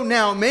 So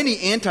now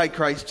many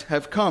antichrists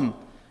have come,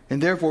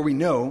 and therefore we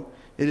know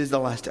it is the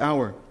last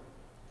hour.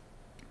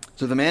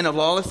 So the man of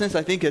lawlessness,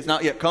 I think, has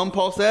not yet come,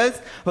 Paul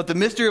says, but the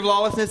mystery of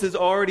lawlessness is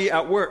already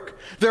at work.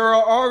 There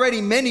are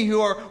already many who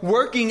are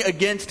working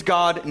against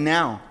God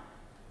now.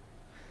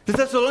 The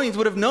Thessalonians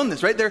would have known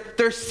this, right?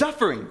 They're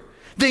suffering.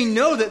 They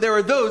know that there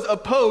are those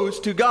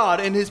opposed to God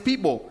and his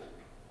people.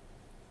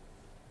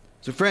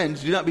 So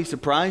friends, do not be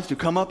surprised to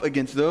come up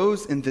against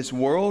those in this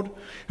world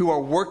who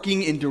are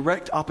working in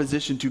direct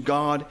opposition to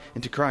God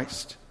and to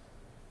Christ.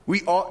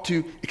 We ought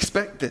to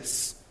expect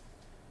this.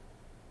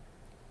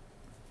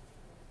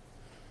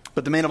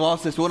 But the man of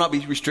lawlessness will not be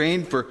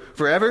restrained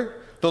forever.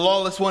 The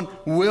lawless one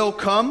will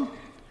come.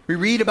 We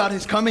read about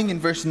his coming in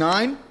verse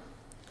 9.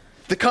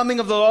 The coming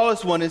of the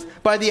lawless one is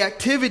by the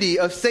activity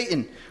of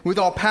Satan, with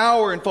all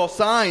power and false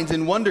signs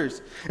and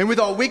wonders, and with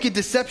all wicked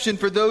deception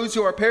for those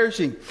who are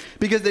perishing,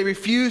 because they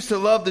refuse to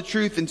love the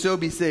truth and so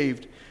be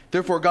saved.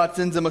 Therefore God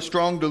sends them a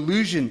strong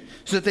delusion,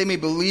 so that they may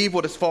believe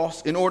what is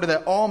false, in order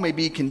that all may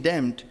be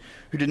condemned,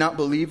 who did not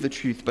believe the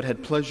truth, but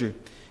had pleasure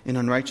in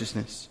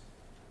unrighteousness.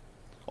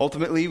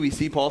 Ultimately, we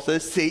see Paul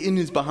says Satan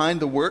is behind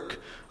the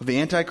work of the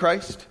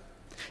Antichrist.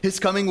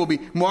 His coming will be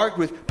marked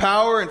with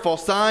power and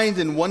false signs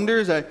and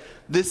wonders.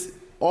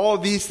 All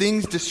of these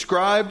things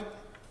describe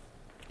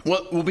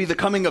what will be the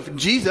coming of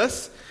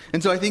Jesus.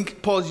 And so I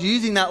think Paul's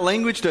using that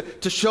language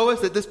to show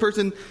us that this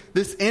person,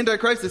 this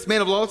Antichrist, this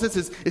man of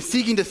lawlessness, is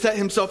seeking to set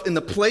himself in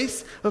the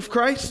place of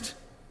Christ.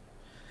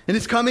 And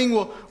his coming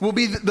will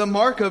be the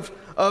mark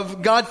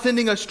of God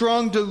sending a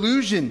strong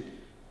delusion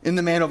in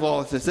the man of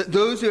lawlessness, that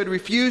those who had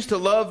refused to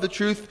love the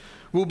truth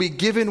will be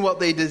given what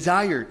they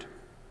desired,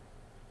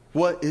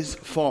 what is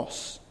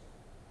false.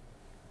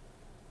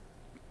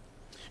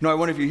 You know, I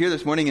wonder if you're here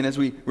this morning, and as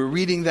we were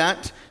reading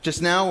that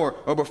just now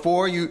or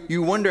before,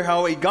 you wonder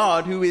how a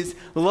God who is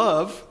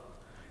love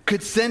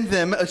could send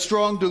them a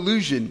strong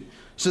delusion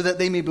so that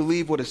they may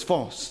believe what is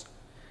false.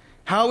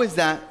 How is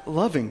that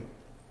loving?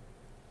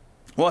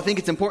 Well, I think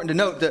it's important to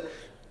note that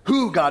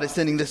who God is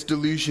sending this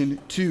delusion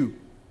to.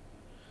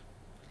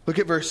 Look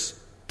at verse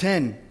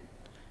 10.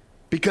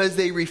 Because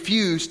they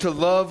refuse to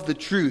love the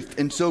truth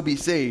and so be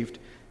saved,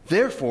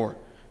 therefore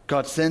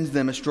God sends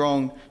them a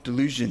strong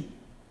delusion.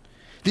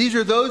 These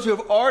are those who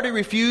have already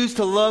refused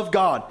to love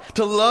God,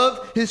 to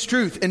love his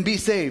truth and be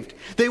saved.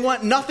 They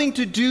want nothing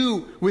to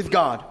do with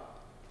God.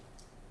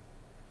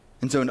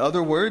 And so in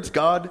other words,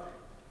 God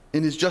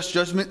in his just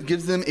judgment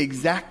gives them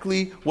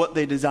exactly what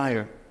they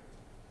desire.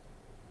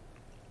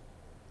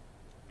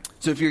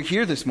 So if you're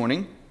here this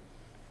morning,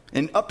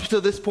 and up to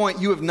this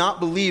point you have not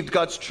believed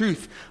God's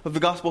truth of the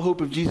gospel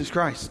hope of Jesus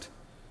Christ,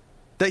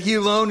 that he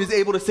alone is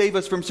able to save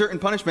us from certain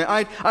punishment,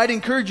 I'd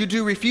encourage you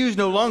to refuse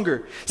no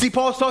longer. See,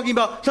 Paul's talking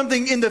about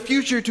something in the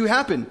future to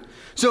happen.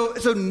 So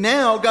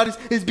now God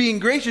is being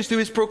gracious through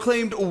his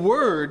proclaimed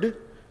word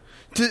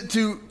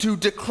to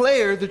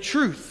declare the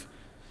truth,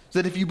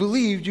 so that if you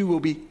believed, you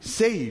will be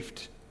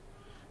saved.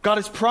 God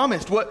has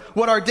promised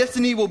what our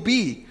destiny will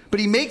be, but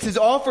he makes his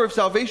offer of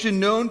salvation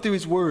known through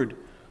his word.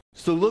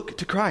 So look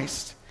to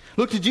Christ.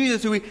 Look to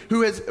Jesus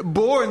who has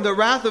borne the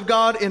wrath of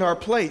God in our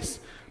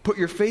place. Put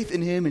your faith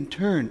in him and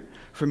turn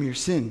from your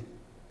sin.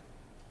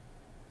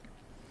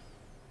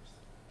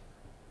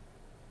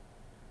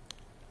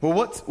 Well,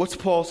 what's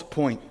Paul's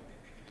point?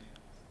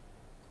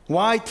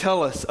 Why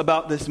tell us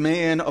about this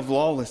man of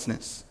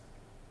lawlessness?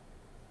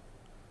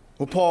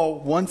 Well, Paul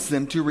wants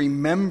them to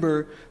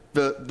remember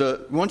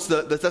wants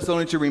the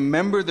Thessalonians to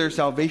remember their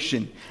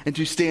salvation and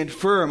to stand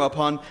firm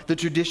upon the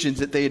traditions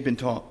that they had been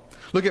taught.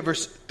 Look at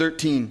verse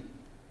 13.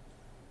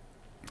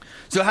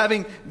 So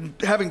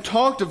having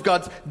talked of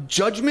God's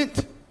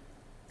judgment,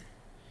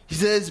 he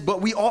says, but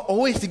we ought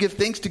always to give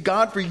thanks to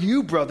God for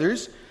you,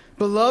 brothers,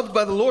 beloved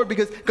by the Lord,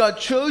 because God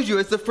chose you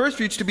as the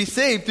firstfruits to be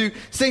saved through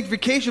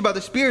sanctification by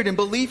the Spirit and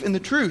belief in the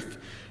truth.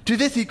 To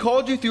this he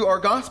called you through our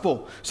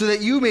gospel, so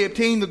that you may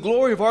obtain the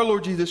glory of our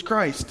Lord Jesus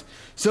Christ.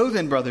 So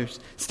then, brothers,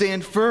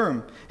 stand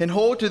firm and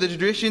hold to the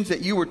traditions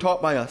that you were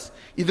taught by us,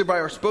 either by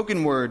our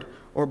spoken word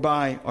or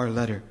by our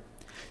letter.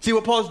 See,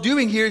 what Paul's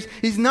doing here is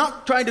he's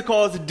not trying to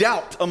cause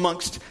doubt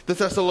amongst the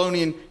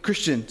Thessalonian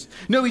Christians.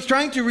 No, he's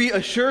trying to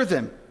reassure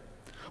them.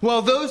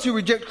 While those who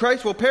reject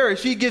Christ will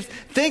perish, he gives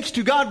thanks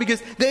to God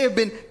because they have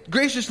been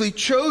graciously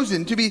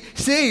chosen to be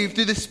saved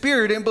through the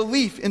Spirit and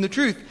belief in the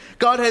truth.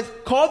 God has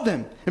called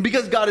them. And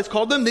because God has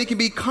called them, they can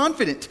be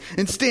confident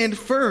and stand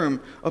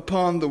firm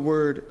upon the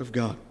word of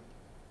God.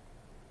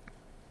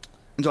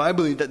 And so I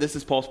believe that this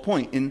is Paul's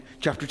point in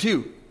chapter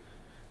 2.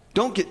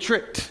 Don't get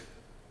tricked.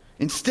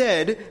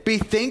 Instead, be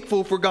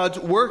thankful for God's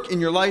work in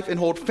your life and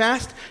hold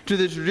fast to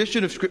the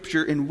tradition of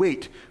Scripture and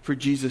wait for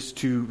Jesus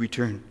to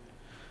return.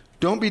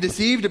 Don't be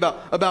deceived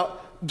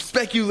about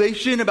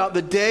speculation about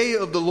the day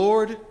of the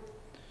Lord.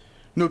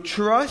 No,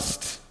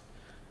 trust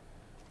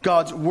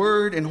God's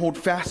word and hold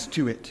fast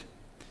to it.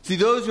 See,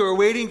 those who are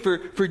waiting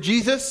for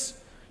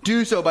Jesus,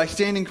 do so by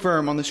standing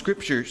firm on the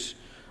Scriptures,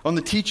 on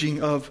the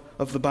teaching of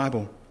the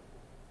Bible.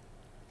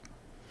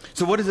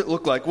 So what does it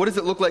look like? What does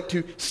it look like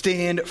to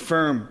stand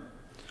firm?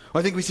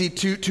 I think we see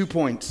two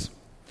points.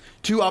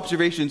 2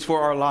 observations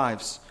for our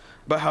lives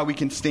about how we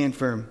can stand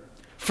firm.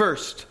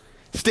 First,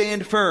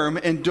 stand firm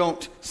and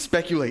don't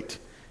speculate.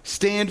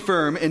 Stand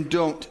firm and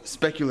don't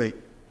speculate.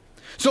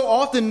 So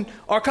often,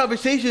 our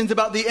conversations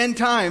about the end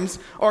times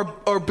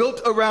are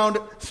built around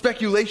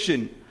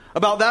speculation,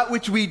 about that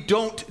which we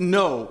don't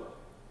know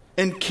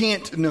and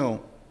can't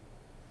know.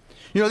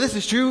 You know, this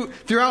is true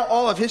throughout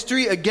all of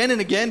history. Again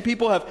and again,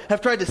 people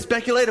have tried to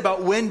speculate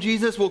about when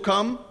Jesus will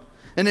come.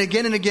 And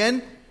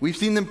again, we've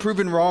seen them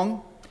proven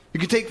wrong. You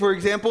could take, for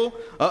example,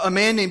 a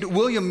man named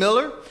William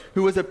Miller,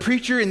 who was a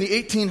preacher in the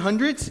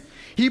 1800s.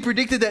 He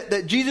predicted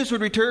that Jesus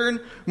would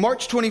return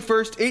March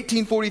 21st,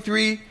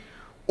 1843,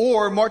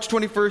 or March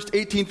 21st,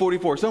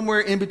 1844, somewhere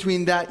in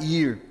between that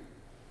year.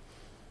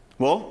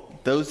 Well,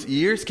 those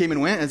years came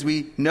and went, as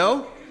we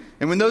know.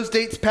 And when those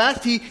dates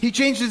passed, he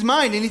changed his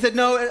mind, and he said,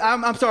 no,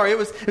 I'm sorry, it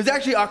was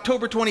actually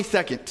October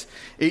 22nd,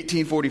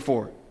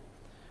 1844.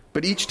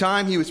 But each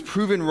time he was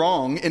proven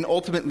wrong and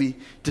ultimately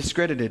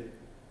discredited.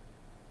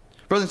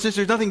 Brothers and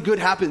sisters, nothing good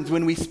happens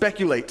when we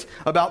speculate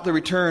about the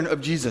return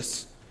of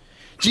Jesus.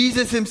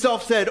 Jesus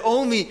himself said,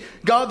 only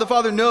God the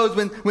Father knows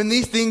when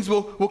these things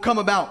will come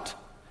about.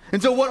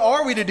 And so what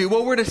are we to do?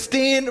 Well, we're to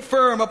stand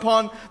firm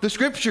upon the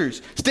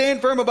Scriptures.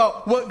 Stand firm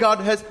about what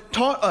God has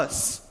taught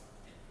us.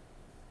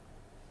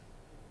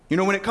 You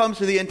know, when it comes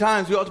to the end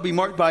times, we ought to be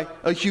marked by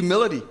a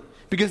humility,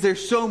 because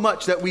there's so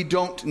much that we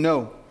don't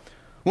know.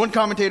 One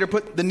commentator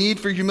put the need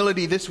for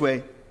humility this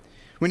way,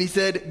 when he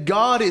said,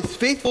 God is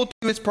faithful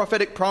to his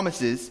prophetic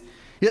promises,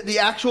 yet the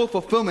actual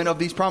fulfillment of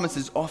these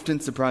promises often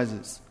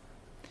surprises.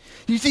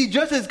 You see,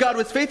 just as God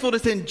was faithful to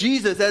send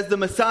Jesus as the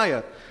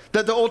Messiah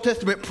that the Old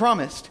Testament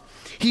promised,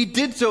 he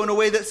did so in a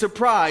way that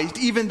surprised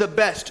even the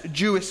best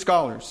Jewish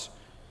scholars.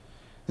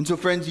 And so,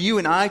 friends, you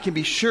and I can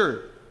be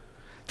sure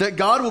that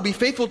God will be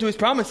faithful to his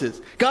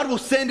promises. God will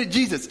send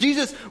Jesus.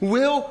 Jesus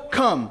will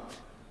come.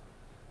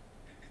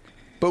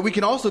 But we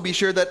can also be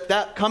sure that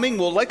that coming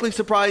will likely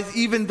surprise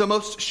even the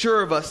most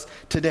sure of us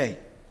today.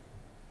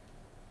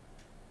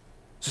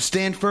 So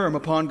stand firm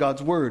upon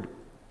God's word.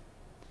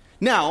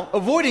 Now,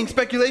 avoiding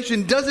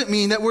speculation doesn't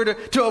mean that we're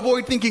to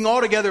avoid thinking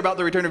altogether about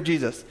the return of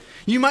Jesus.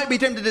 You might be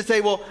tempted to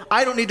say, well,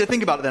 I don't need to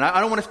think about it then. I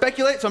don't want to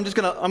speculate, so I'm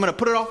going to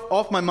put it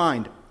off my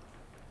mind.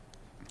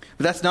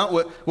 But that's not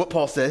what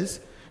Paul says.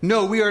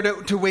 No, we are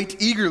to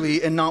wait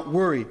eagerly and not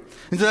worry.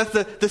 And so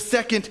that's the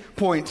second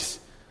point.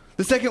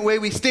 The second way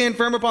we stand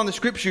firm upon the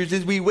Scriptures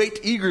is we wait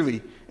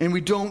eagerly and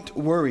we don't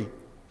worry.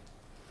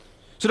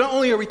 So not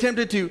only are we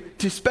tempted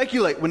to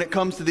speculate when it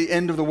comes to the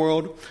end of the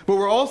world, but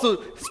we're also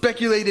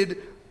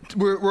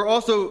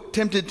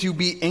tempted to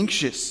be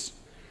anxious.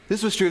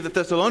 This was true of the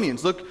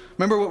Thessalonians. Look,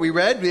 remember what we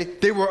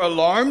read? They were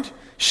alarmed,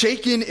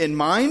 shaken in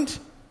mind.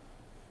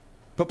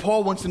 But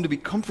Paul wants them to be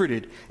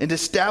comforted and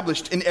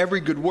established in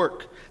every good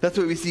work. That's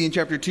what we see in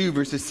chapter 2,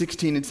 verses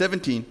 16 and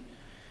 17.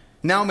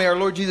 Now may our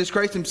Lord Jesus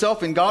Christ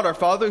himself and God our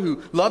Father,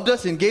 who loved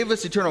us and gave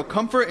us eternal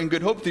comfort and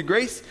good hope through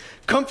grace,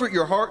 comfort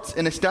your hearts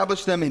and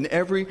establish them in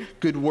every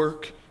good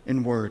work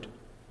and word.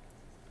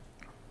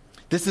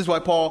 This is why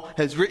Paul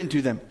has written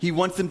to them. He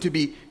wants them to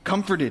be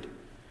comforted.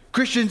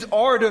 Christians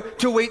are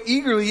to wait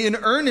eagerly and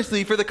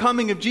earnestly for the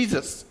coming of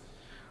Jesus.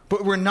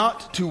 But we're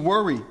not to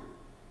worry.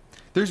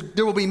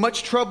 There will be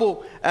much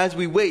trouble as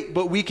we wait,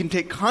 but we can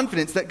take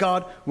confidence that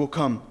God will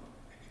come.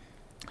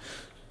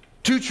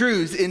 2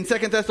 truths in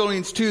 2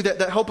 Thessalonians 2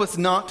 that help us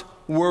not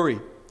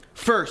worry.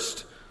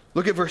 First,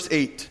 look at verse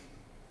 8.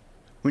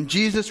 When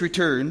Jesus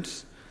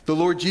returns, the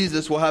Lord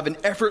Jesus will have an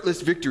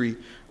effortless victory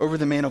over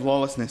the man of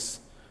lawlessness.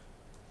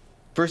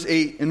 Verse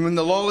 8, and when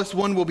the lawless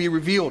one will be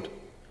revealed,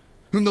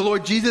 whom the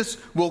Lord Jesus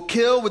will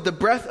kill with the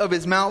breath of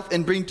his mouth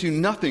and bring to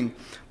nothing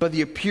but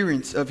the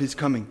appearance of his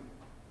coming.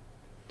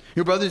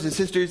 Your brothers and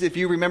sisters, if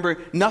you remember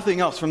nothing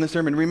else from the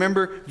sermon,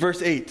 remember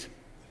verse 8.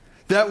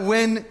 That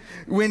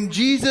when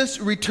Jesus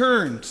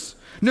returns,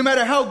 no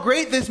matter how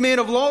great this man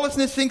of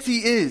lawlessness thinks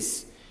he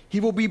is, he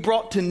will be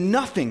brought to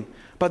nothing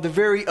by the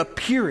very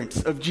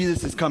appearance of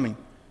Jesus' coming.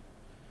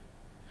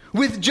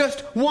 With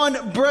just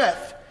one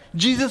breath,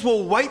 Jesus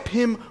will wipe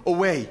him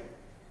away.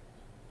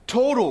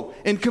 Total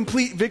and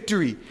complete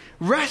victory.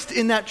 Rest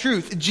in that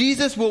truth.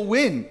 Jesus will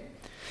win.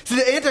 So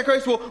the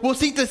Antichrist will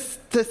seek to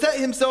set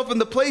himself in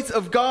the place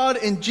of God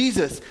and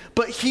Jesus,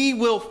 but he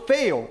will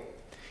fail.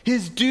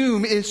 His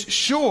doom is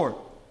sure.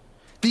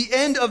 The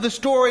end of the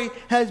story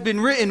has been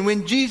written.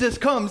 When Jesus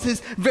comes, his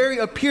very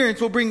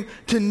appearance will bring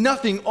to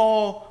nothing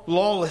all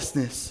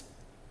lawlessness.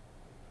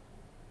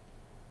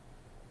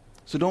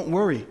 So don't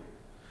worry.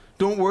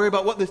 Don't worry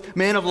about what this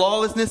man of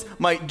lawlessness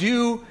might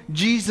do.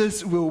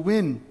 Jesus will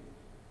win.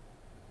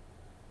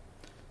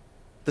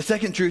 The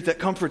second truth that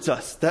comforts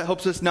us, that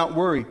helps us not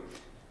worry,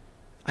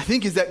 I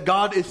think, is that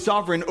God is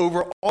sovereign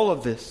over all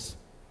of this.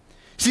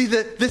 See,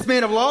 that this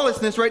man of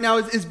lawlessness right now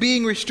is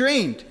being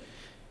restrained.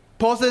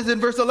 Paul says in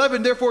verse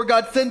 11, therefore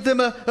God sent them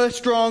a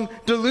strong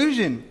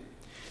delusion.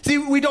 See,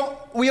 we don't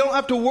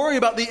have to worry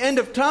about the end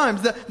of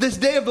times, this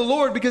day of the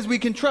Lord, because we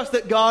can trust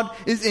that God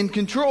is in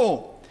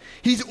control.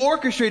 He's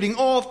orchestrating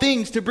all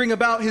things to bring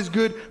about his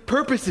good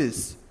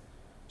purposes.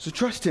 So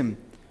trust him.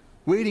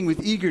 waiting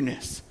with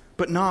eagerness,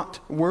 but not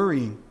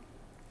worrying.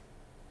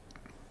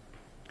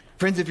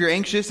 Friends, if you're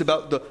anxious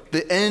about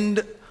the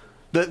end,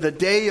 the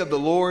day of the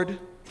Lord,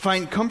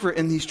 find comfort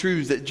in these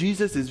truths that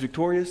Jesus is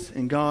victorious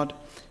and God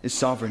is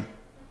sovereign.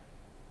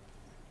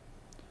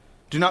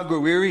 Do not grow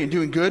weary in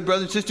doing good,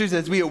 brothers and sisters,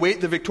 as we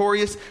await the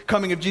victorious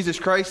coming of Jesus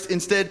Christ.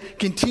 Instead,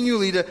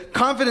 continually to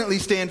confidently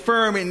stand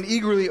firm and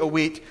eagerly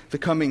await the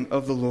coming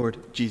of the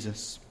Lord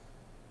Jesus.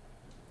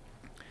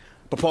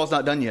 But Paul's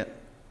not done yet.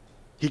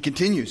 He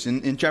continues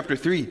in chapter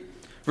 3,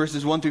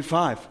 verses 1 through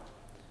 5.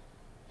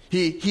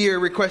 He here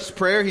requests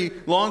prayer. He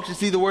longs to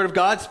see the word of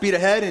God speed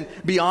ahead and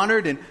be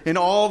honored in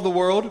all of the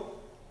world.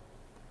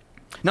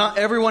 Not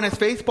everyone has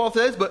faith, Paul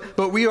says,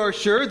 but we are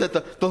sure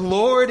that the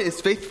Lord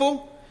is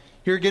faithful.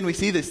 Here again we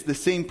see the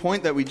same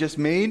point that we just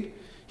made.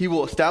 He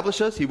will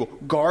establish us. He will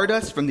guard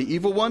us from the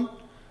evil one.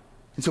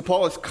 And so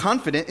Paul is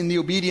confident in the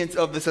obedience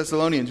of the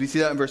Thessalonians. We see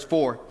that in verse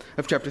 4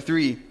 of chapter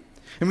 3.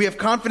 And we have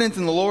confidence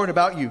in the Lord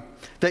about you,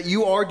 that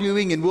you are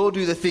doing and will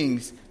do the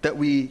things that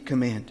we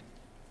command.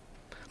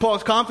 Paul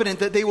is confident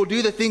that they will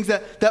do the things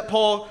that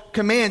Paul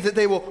commands, that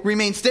they will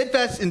remain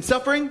steadfast in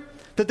suffering,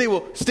 that they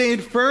will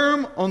stand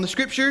firm on the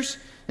Scriptures,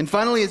 and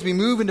finally, as we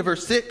move into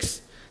verse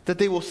 6, that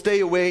they will stay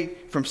away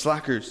from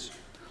slackers.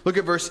 Look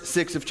at verse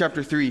 6 of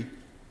chapter 3.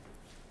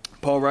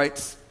 Paul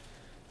writes,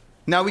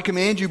 "Now we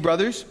command you,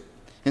 brothers,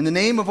 in the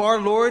name of our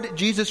Lord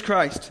Jesus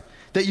Christ,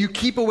 that you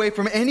keep away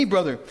from any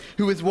brother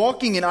who is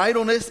walking in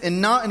idleness and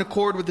not in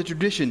accord with the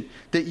tradition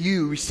that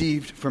you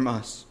received from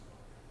us."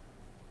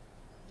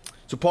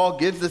 So Paul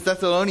gives the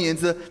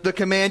Thessalonians the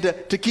command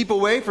to keep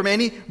away from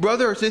any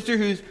brother or sister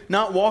who's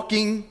not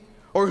walking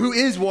or who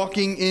is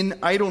walking in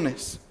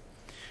idleness.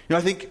 I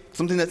think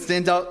something that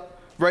stands out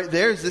right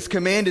there is this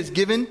command is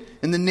given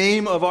in the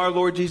name of our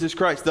Lord Jesus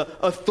Christ. The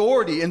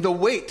authority and the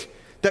weight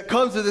that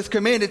comes with this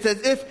command, it's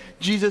as if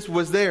Jesus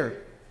was there.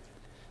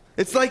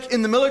 It's like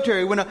in the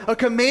military when a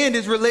command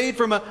is relayed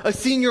from a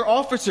senior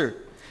officer.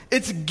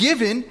 It's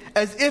given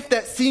as if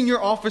that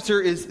senior officer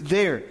is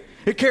there.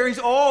 It carries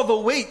all the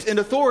weight and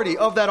authority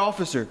of that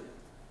officer.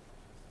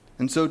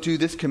 And so too,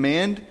 this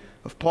command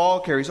of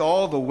Paul carries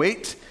all the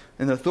weight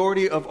and the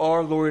authority of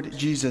our Lord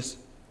Jesus.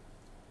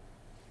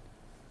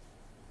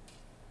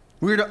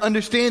 We're to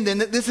understand then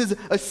that this is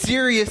a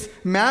serious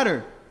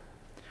matter.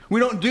 We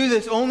don't do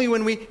this only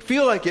when we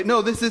feel like it.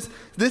 No, this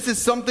is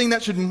something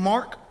that should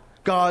mark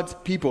God's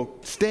people,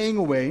 staying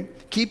away,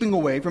 keeping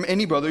away from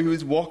any brother who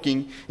is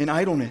walking in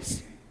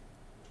idleness.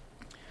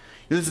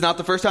 This is not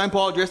the first time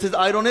Paul addresses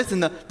idleness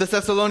in the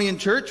Thessalonian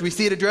church. We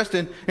see it addressed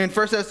in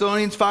 1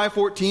 Thessalonians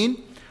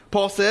 5:14.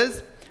 Paul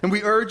says, "And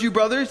we urge you,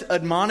 brothers,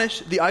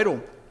 admonish the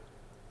idle."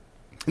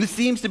 This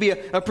seems to be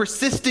a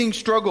persisting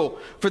struggle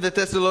for the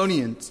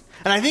Thessalonians.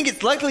 And I think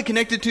it's likely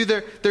connected to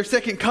their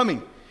second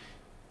coming.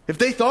 If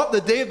they thought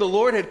the day of the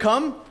Lord had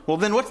come, well,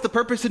 then what's the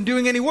purpose in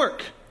doing any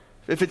work?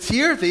 If it's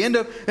here,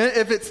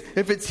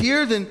 if it's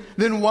here,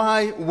 then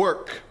why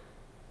work?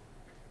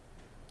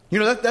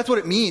 That's what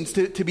it means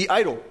to be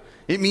idle.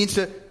 It means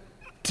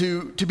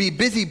to be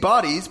busy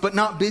bodies, but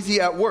not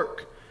busy at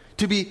work.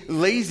 To be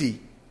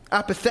lazy,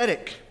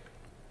 apathetic.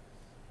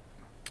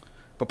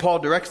 But Paul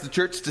directs the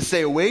church to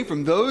stay away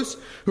from those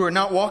who are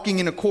not walking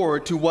in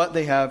accord to what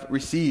they have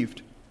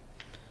received.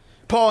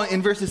 Paul,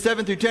 in verses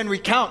 7 through 10,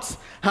 recounts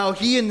how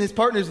he and his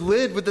partners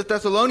lived with the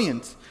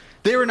Thessalonians.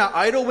 They were not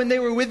idle when they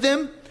were with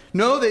them.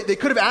 No, they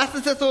could have asked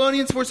the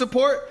Thessalonians for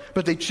support,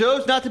 but they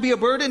chose not to be a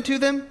burden to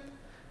them.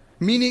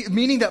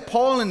 Meaning that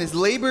Paul and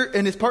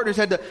his partners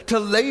had to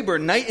labor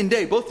night and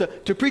day, both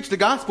to preach the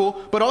gospel,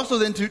 but also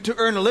then to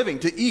earn a living,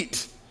 to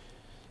eat.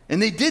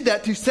 And they did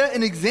that to set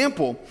an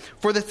example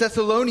for the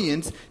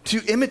Thessalonians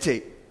to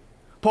imitate.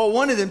 Paul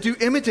wanted them to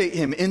imitate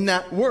him in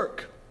that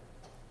work.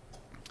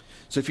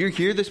 So if you're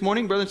here this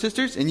morning, brothers and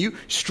sisters, and you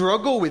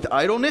struggle with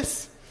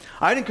idleness,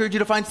 I'd encourage you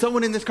to find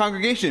someone in this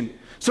congregation,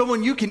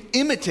 someone you can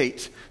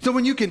imitate,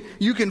 someone you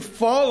can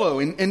follow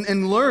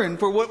and learn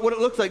for what it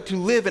looks like to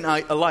live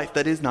a life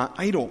that is not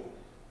idle.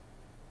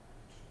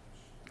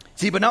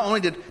 See, but not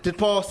only did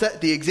Paul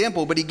set the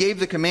example, but he gave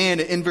the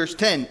command in verse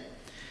 10.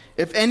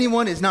 If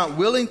anyone is not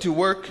willing to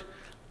work,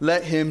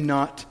 let him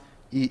not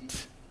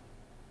eat.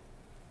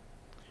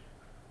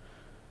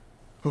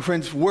 Well,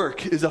 friends,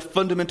 work is a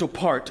fundamental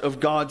part of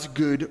God's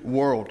good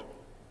world.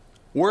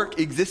 Work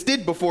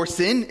existed before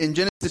sin. In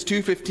Genesis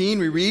 2:15,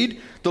 we read,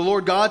 "The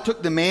Lord God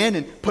took the man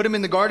and put him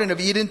in the Garden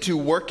of Eden to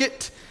work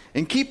it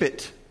and keep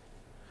it."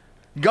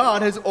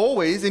 God has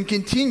always and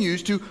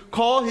continues to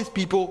call his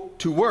people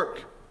to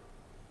work.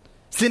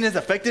 Sin has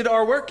affected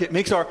our work. It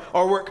makes our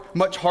work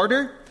much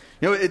harder.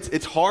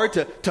 It's hard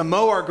to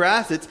mow our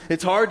grass.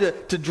 It's hard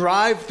to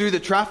drive through the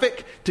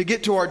traffic to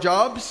get to our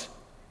jobs.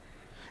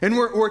 And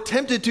we're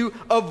tempted to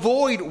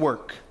avoid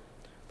work.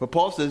 But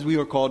Paul says we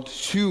are called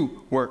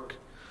to work.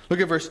 Look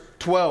at verse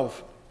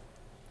 12.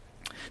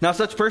 "Now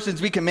such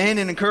persons we command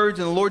and encourage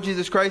in the Lord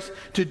Jesus Christ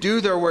to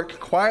do their work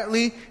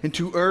quietly and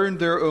to earn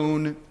their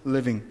own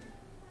living."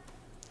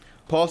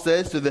 Paul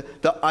says to the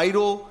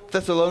idle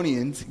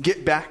Thessalonians,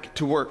 get back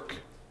to work.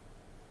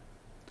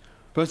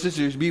 Brothers and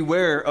sisters,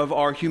 beware of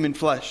our human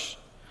flesh,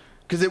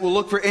 because it will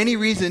look for any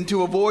reason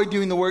to avoid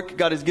doing the work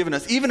God has given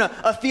us, even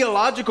a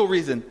theological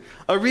reason,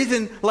 a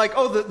reason like,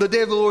 the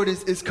day of the Lord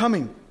is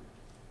coming.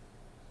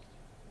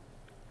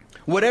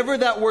 Whatever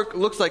that work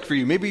looks like for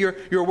you, maybe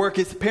your work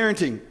is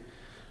parenting,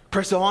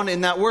 press on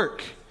in that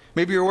work.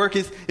 Maybe your work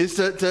is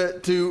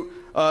to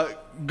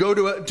go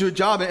to a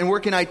job and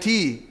work in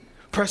IT,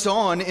 press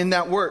on in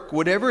that work.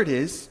 Whatever it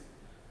is,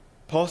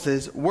 Paul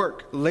says,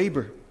 work,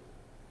 labor.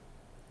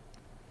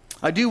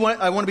 I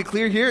want to be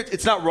clear here.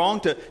 It's not wrong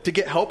to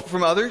get help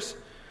from others.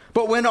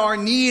 But when our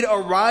need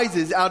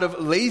arises out of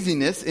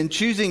laziness and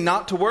choosing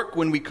not to work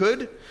when we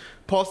could,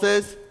 Paul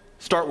says,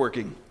 start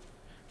working.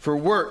 For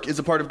work is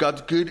a part of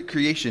God's good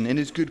creation and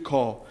his good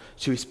call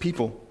to his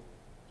people.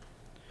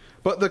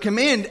 But the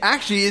command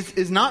actually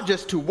is not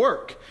just to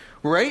work,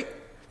 right?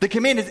 The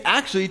command is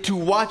actually to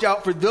watch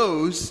out for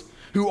those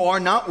who are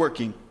not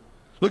working.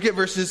 Look at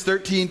verses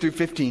 13 through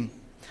 15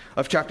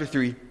 of chapter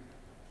 3.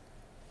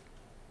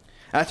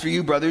 As for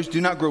you, brothers, do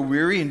not grow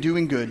weary in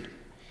doing good.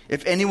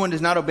 If anyone does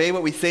not obey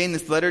what we say in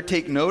this letter,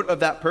 take note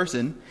of that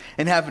person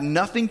and have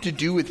nothing to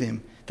do with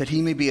him, that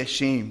he may be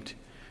ashamed.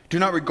 Do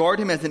not regard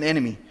him as an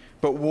enemy,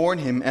 but warn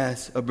him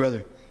as a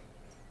brother.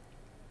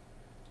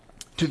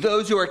 To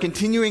those who are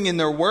continuing in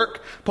their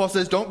work, Paul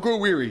says, don't grow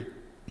weary.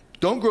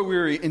 Don't grow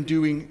weary in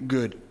doing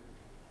good.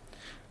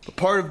 But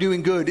part of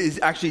doing good is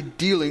actually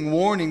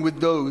warning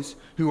with those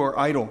who are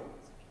idle.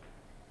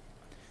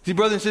 See,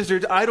 brothers and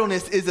sisters,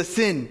 idleness is a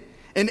sin.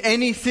 And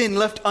any sin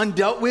left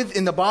undealt with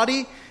in the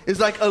body is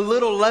like a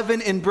little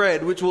leaven in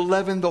bread, which will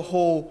leaven the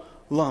whole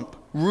lump,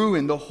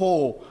 ruin the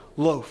whole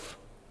loaf.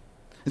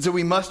 And so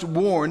we must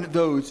warn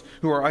those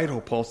who are idle,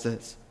 Paul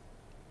says.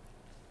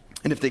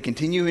 And if they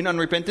continue in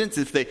unrepentance,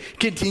 if they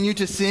continue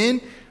to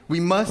sin, we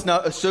must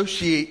not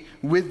associate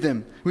with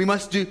them. We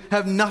must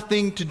have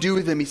nothing to do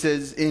with them, he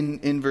says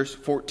in verse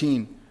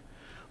 14.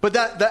 But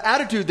the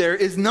attitude there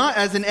is not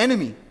as an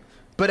enemy,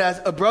 but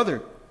as a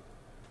brother.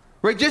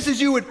 Right? Just as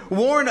you would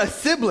warn a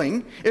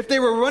sibling if they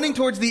were running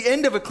towards the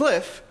end of a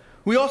cliff,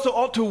 we also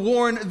ought to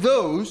warn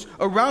those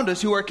around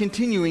us who are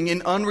continuing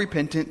in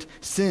unrepentant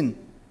sin.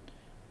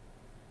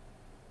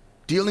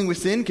 Dealing with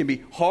sin can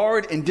be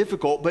hard and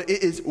difficult, but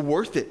it is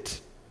worth it.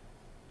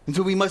 And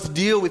so we must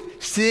deal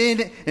with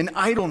sin and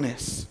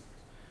idleness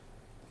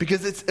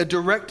because it's a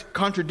direct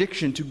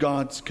contradiction to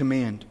God's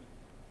command.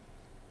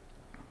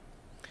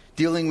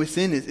 Dealing with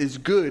sin is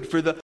good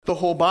for the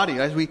whole body.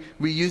 As we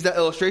use that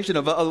illustration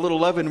of a little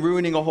leaven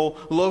ruining a whole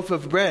loaf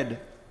of bread.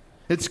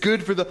 It's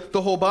good for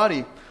the whole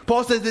body.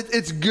 Paul says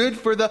it's good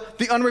for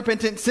the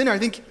unrepentant sinner. I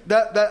think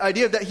that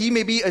idea that he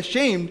may be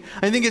ashamed,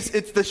 I think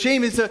it's the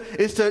shame is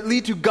to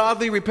lead to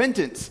godly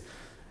repentance.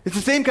 It's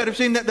the same kind of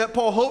shame that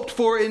Paul hoped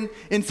for in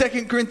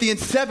 2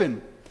 Corinthians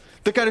 7.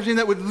 The kind of shame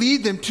that would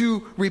lead them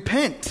to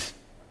repent.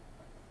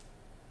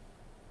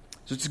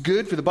 So it's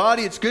good for the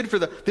body, it's good for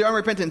the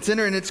unrepentant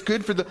sinner, and it's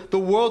good for the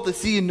world to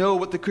see and know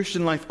what the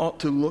Christian life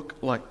ought to look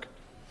like.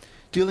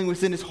 Dealing with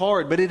sin is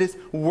hard, but it is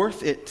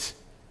worth it.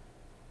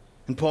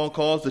 And Paul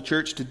calls the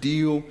church to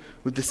deal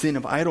with the sin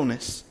of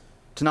idleness,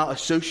 to not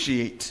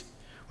associate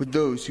with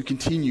those who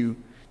continue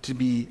to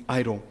be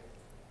idle.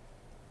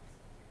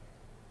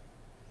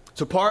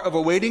 So part of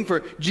awaiting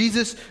for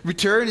Jesus'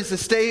 return is to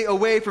stay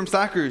away from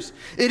slackers.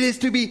 It is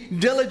to be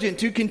diligent,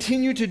 to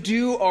continue to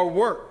do our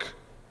work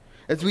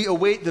as we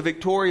await the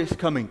victorious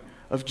coming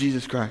of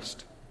Jesus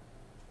Christ.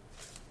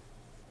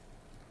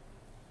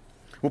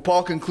 Well,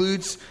 Paul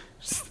concludes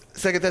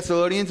 2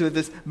 Thessalonians with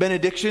this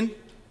benediction,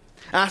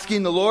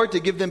 asking the Lord to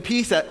give them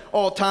peace at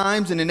all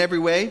times and in every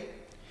way.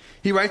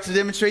 He writes to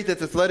demonstrate that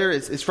this letter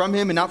is from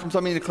him and not from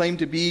somebody to claim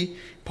to be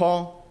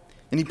Paul.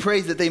 And he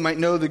prays that they might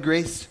know the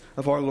grace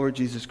of our Lord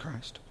Jesus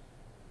Christ.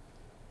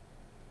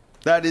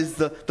 That is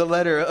the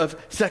letter of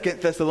 2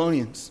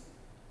 Thessalonians.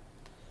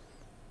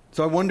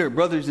 So I wonder,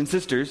 brothers and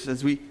sisters,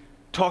 as we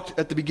talked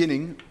at the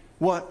beginning,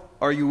 what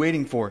are you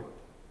waiting for?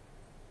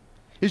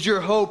 Is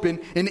your hope in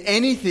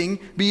anything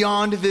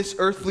beyond this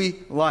earthly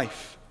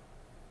life?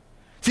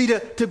 See,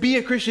 to be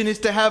a Christian is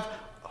to have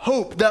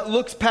hope that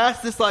looks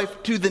past this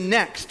life to the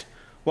next,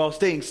 while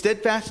staying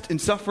steadfast in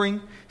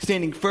suffering,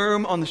 standing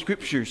firm on the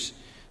Scriptures,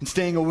 and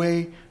staying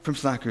away from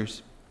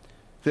slackers.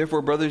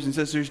 Therefore, brothers and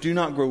sisters, do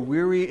not grow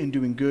weary in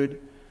doing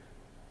good,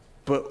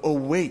 but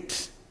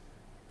await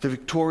the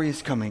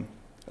victorious coming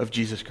of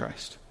Jesus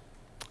Christ.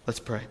 Let's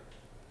pray.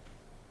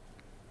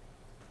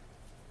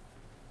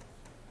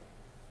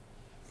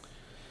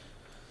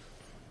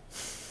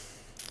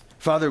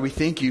 Father, we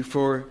thank you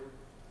for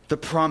the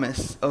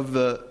promise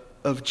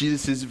of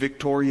Jesus'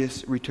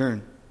 victorious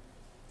return.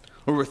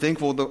 Lord, we're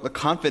thankful for the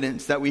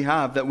confidence that we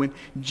have that when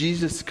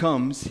Jesus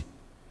comes,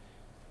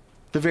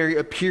 the very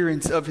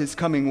appearance of his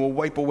coming will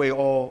wipe away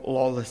all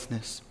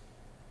lawlessness.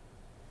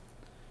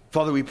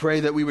 Father, we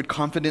pray that we would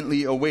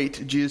confidently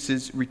await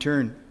Jesus'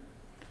 return.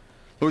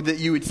 Lord, that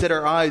you would set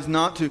our eyes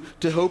not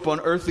to hope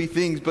on earthly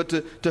things, but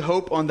to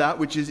hope on that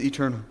which is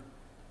eternal.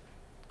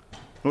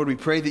 Lord, we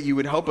pray that you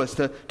would help us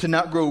to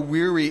not grow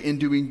weary in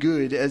doing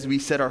good as we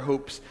set our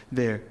hopes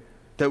there.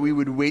 that we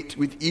would wait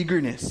with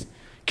eagerness,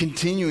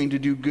 continuing to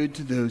do good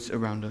to those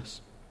around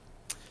us.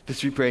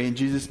 This we pray in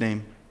Jesus'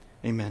 name.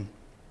 Amen.